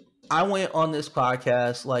thing. I went on this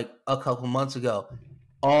podcast like a couple months ago.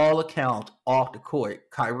 All accounts off the court,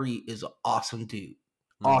 Kyrie is an awesome dude.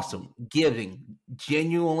 Awesome. Giving.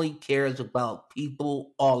 Genuinely cares about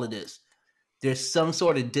people. All of this. There's some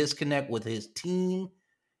sort of disconnect with his team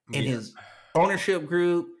and his ownership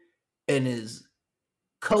group and his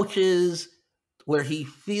coaches, where he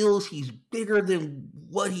feels he's bigger than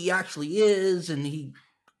what he actually is, and he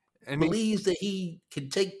believes that he can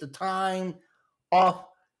take the time off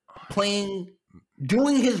playing,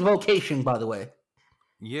 doing his vocation, by the way.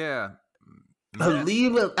 Yeah. A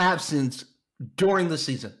leave of absence during the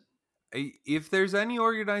season. if there's any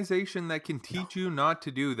organization that can teach you not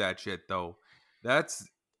to do that shit, though, that's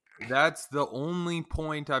the only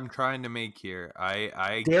point I'm trying to make here.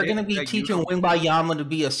 They're going to be teaching Wemby to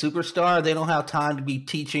be a superstar. They don't have time to be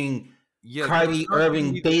teaching Kyrie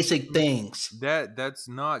Irving basic things. That's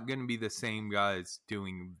not going to be the same guys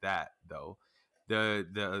doing that, though.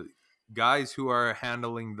 The guys who are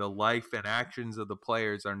handling the life and actions of the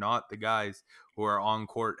players are not the guys who are on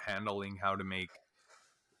court handling how to make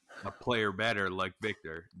a player better, like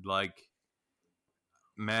Victor. Like,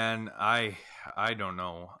 man, I don't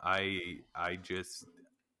know. I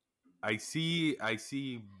see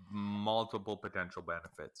multiple potential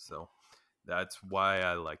benefits, so that's why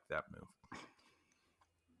I like that move.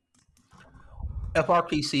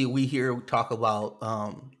 FRPC, we here talk about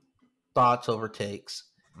thoughts over takes,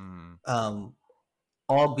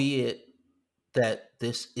 albeit that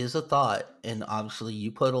this is a thought, and obviously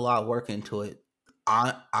you put a lot of work into it.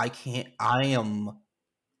 I am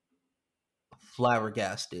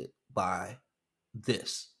flabbergasted by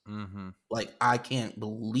this. Like, I can't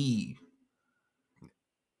believe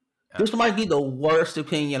this might be the worst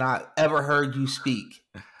opinion I ever heard you speak.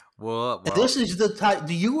 Well, this is the type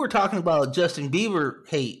you were talking about Justin Bieber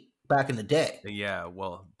hate back in the day. Yeah,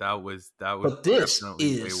 well, that was. But this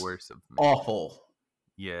is way worse of me. Awful.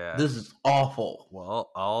 Yeah, this is awful.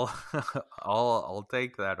 Well, I'll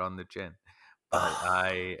take that on the chin. But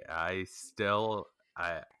I still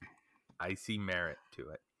see merit to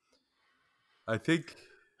it. I think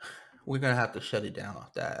we're gonna have to shut it down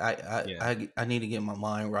off that. I need to get my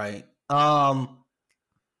mind right.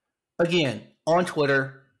 Again, on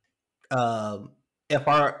Twitter,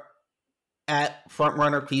 FR at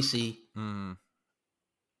Frontrunner PC,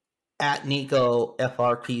 at Nico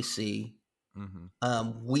FRPC.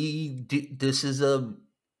 We do, this is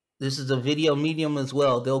a video medium as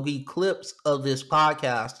well. There'll be clips of this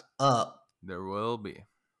podcast up. There will be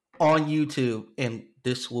on YouTube, and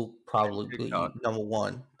this will probably be number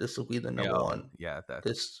one. This will be the number one. Yeah, that's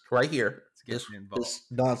this right here. This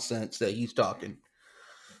nonsense that he's talking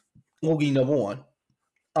will be number one.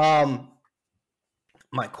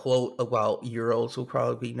 My quote about Euros will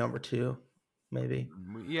probably be number two, maybe.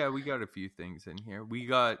 Yeah, we got a few things in here. We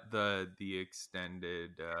got the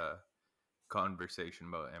extended conversation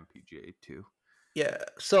about MPGA too. Yeah.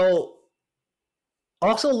 So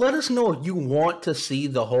also let us know if you want to see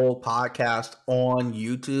the whole podcast on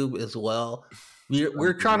YouTube as well.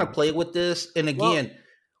 We're trying to play with this, and again,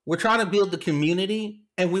 we're trying to build the community,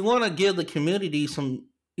 and we want to give the community some,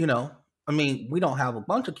 I mean, we don't have a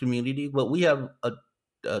bunch of community, but we have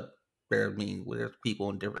there's people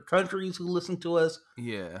in different countries who listen to us.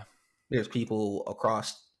 Yeah. There's people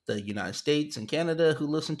across the United States and Canada who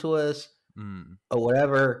listen to us or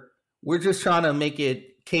whatever. We're just trying to make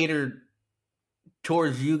it catered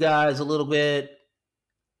towards you guys a little bit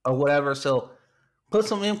or whatever. So put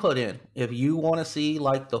some input in. If you want to see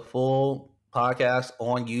like the full podcast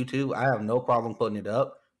on YouTube, I have no problem putting it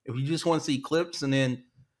up. If you just want to see clips and then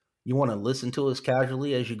you want to listen to us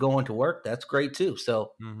casually as you go into work, that's great too.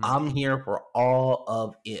 So I'm here for all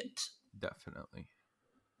of it. Definitely.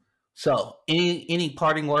 So any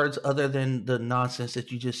parting words other than the nonsense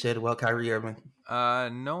that you just said about Kyrie Irving?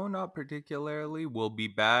 No, not particularly. We'll be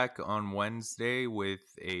back on Wednesday with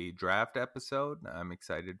a draft episode. I'm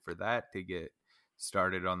excited for that, to get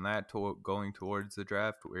started on that, going towards the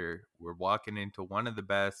draft. We're walking into one of the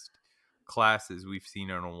best classes we've seen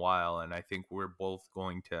in a while, and I think we're both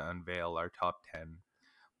going to unveil our top 10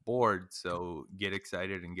 board, so get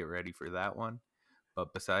excited and get ready for that one.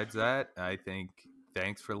 But besides that, I think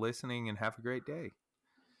thanks for listening and have a great day.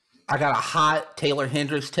 I got a hot Taylor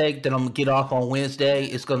Hendricks take that I'm gonna get off on Wednesday.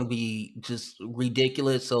 It's gonna be just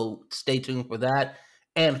ridiculous, so stay tuned for that.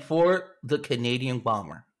 And for the Canadian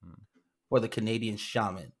Bomber, for the Canadian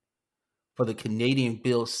Shaman, for the Canadian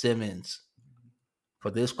Bill Simmons, for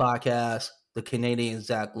this podcast, the Canadian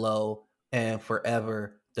Zach Lowe, and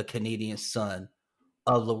forever the Canadian son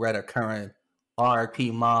of Loretta Curran. R.I.P.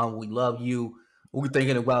 Mom, we love you. We're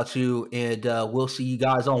thinking about you, and we'll see you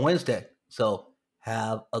guys on Wednesday. So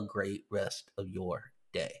have a great rest of your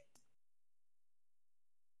day.